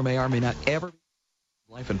 Your Arms Room AR may not ever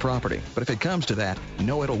life and property. But if it comes to that,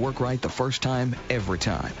 know it'll work right the first time, every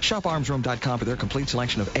time. Shop armsroom.com for their complete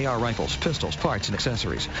selection of AR rifles, pistols, parts, and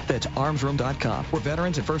accessories. That's armsroom.com, where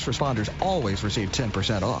veterans and first responders always receive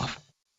 10% off.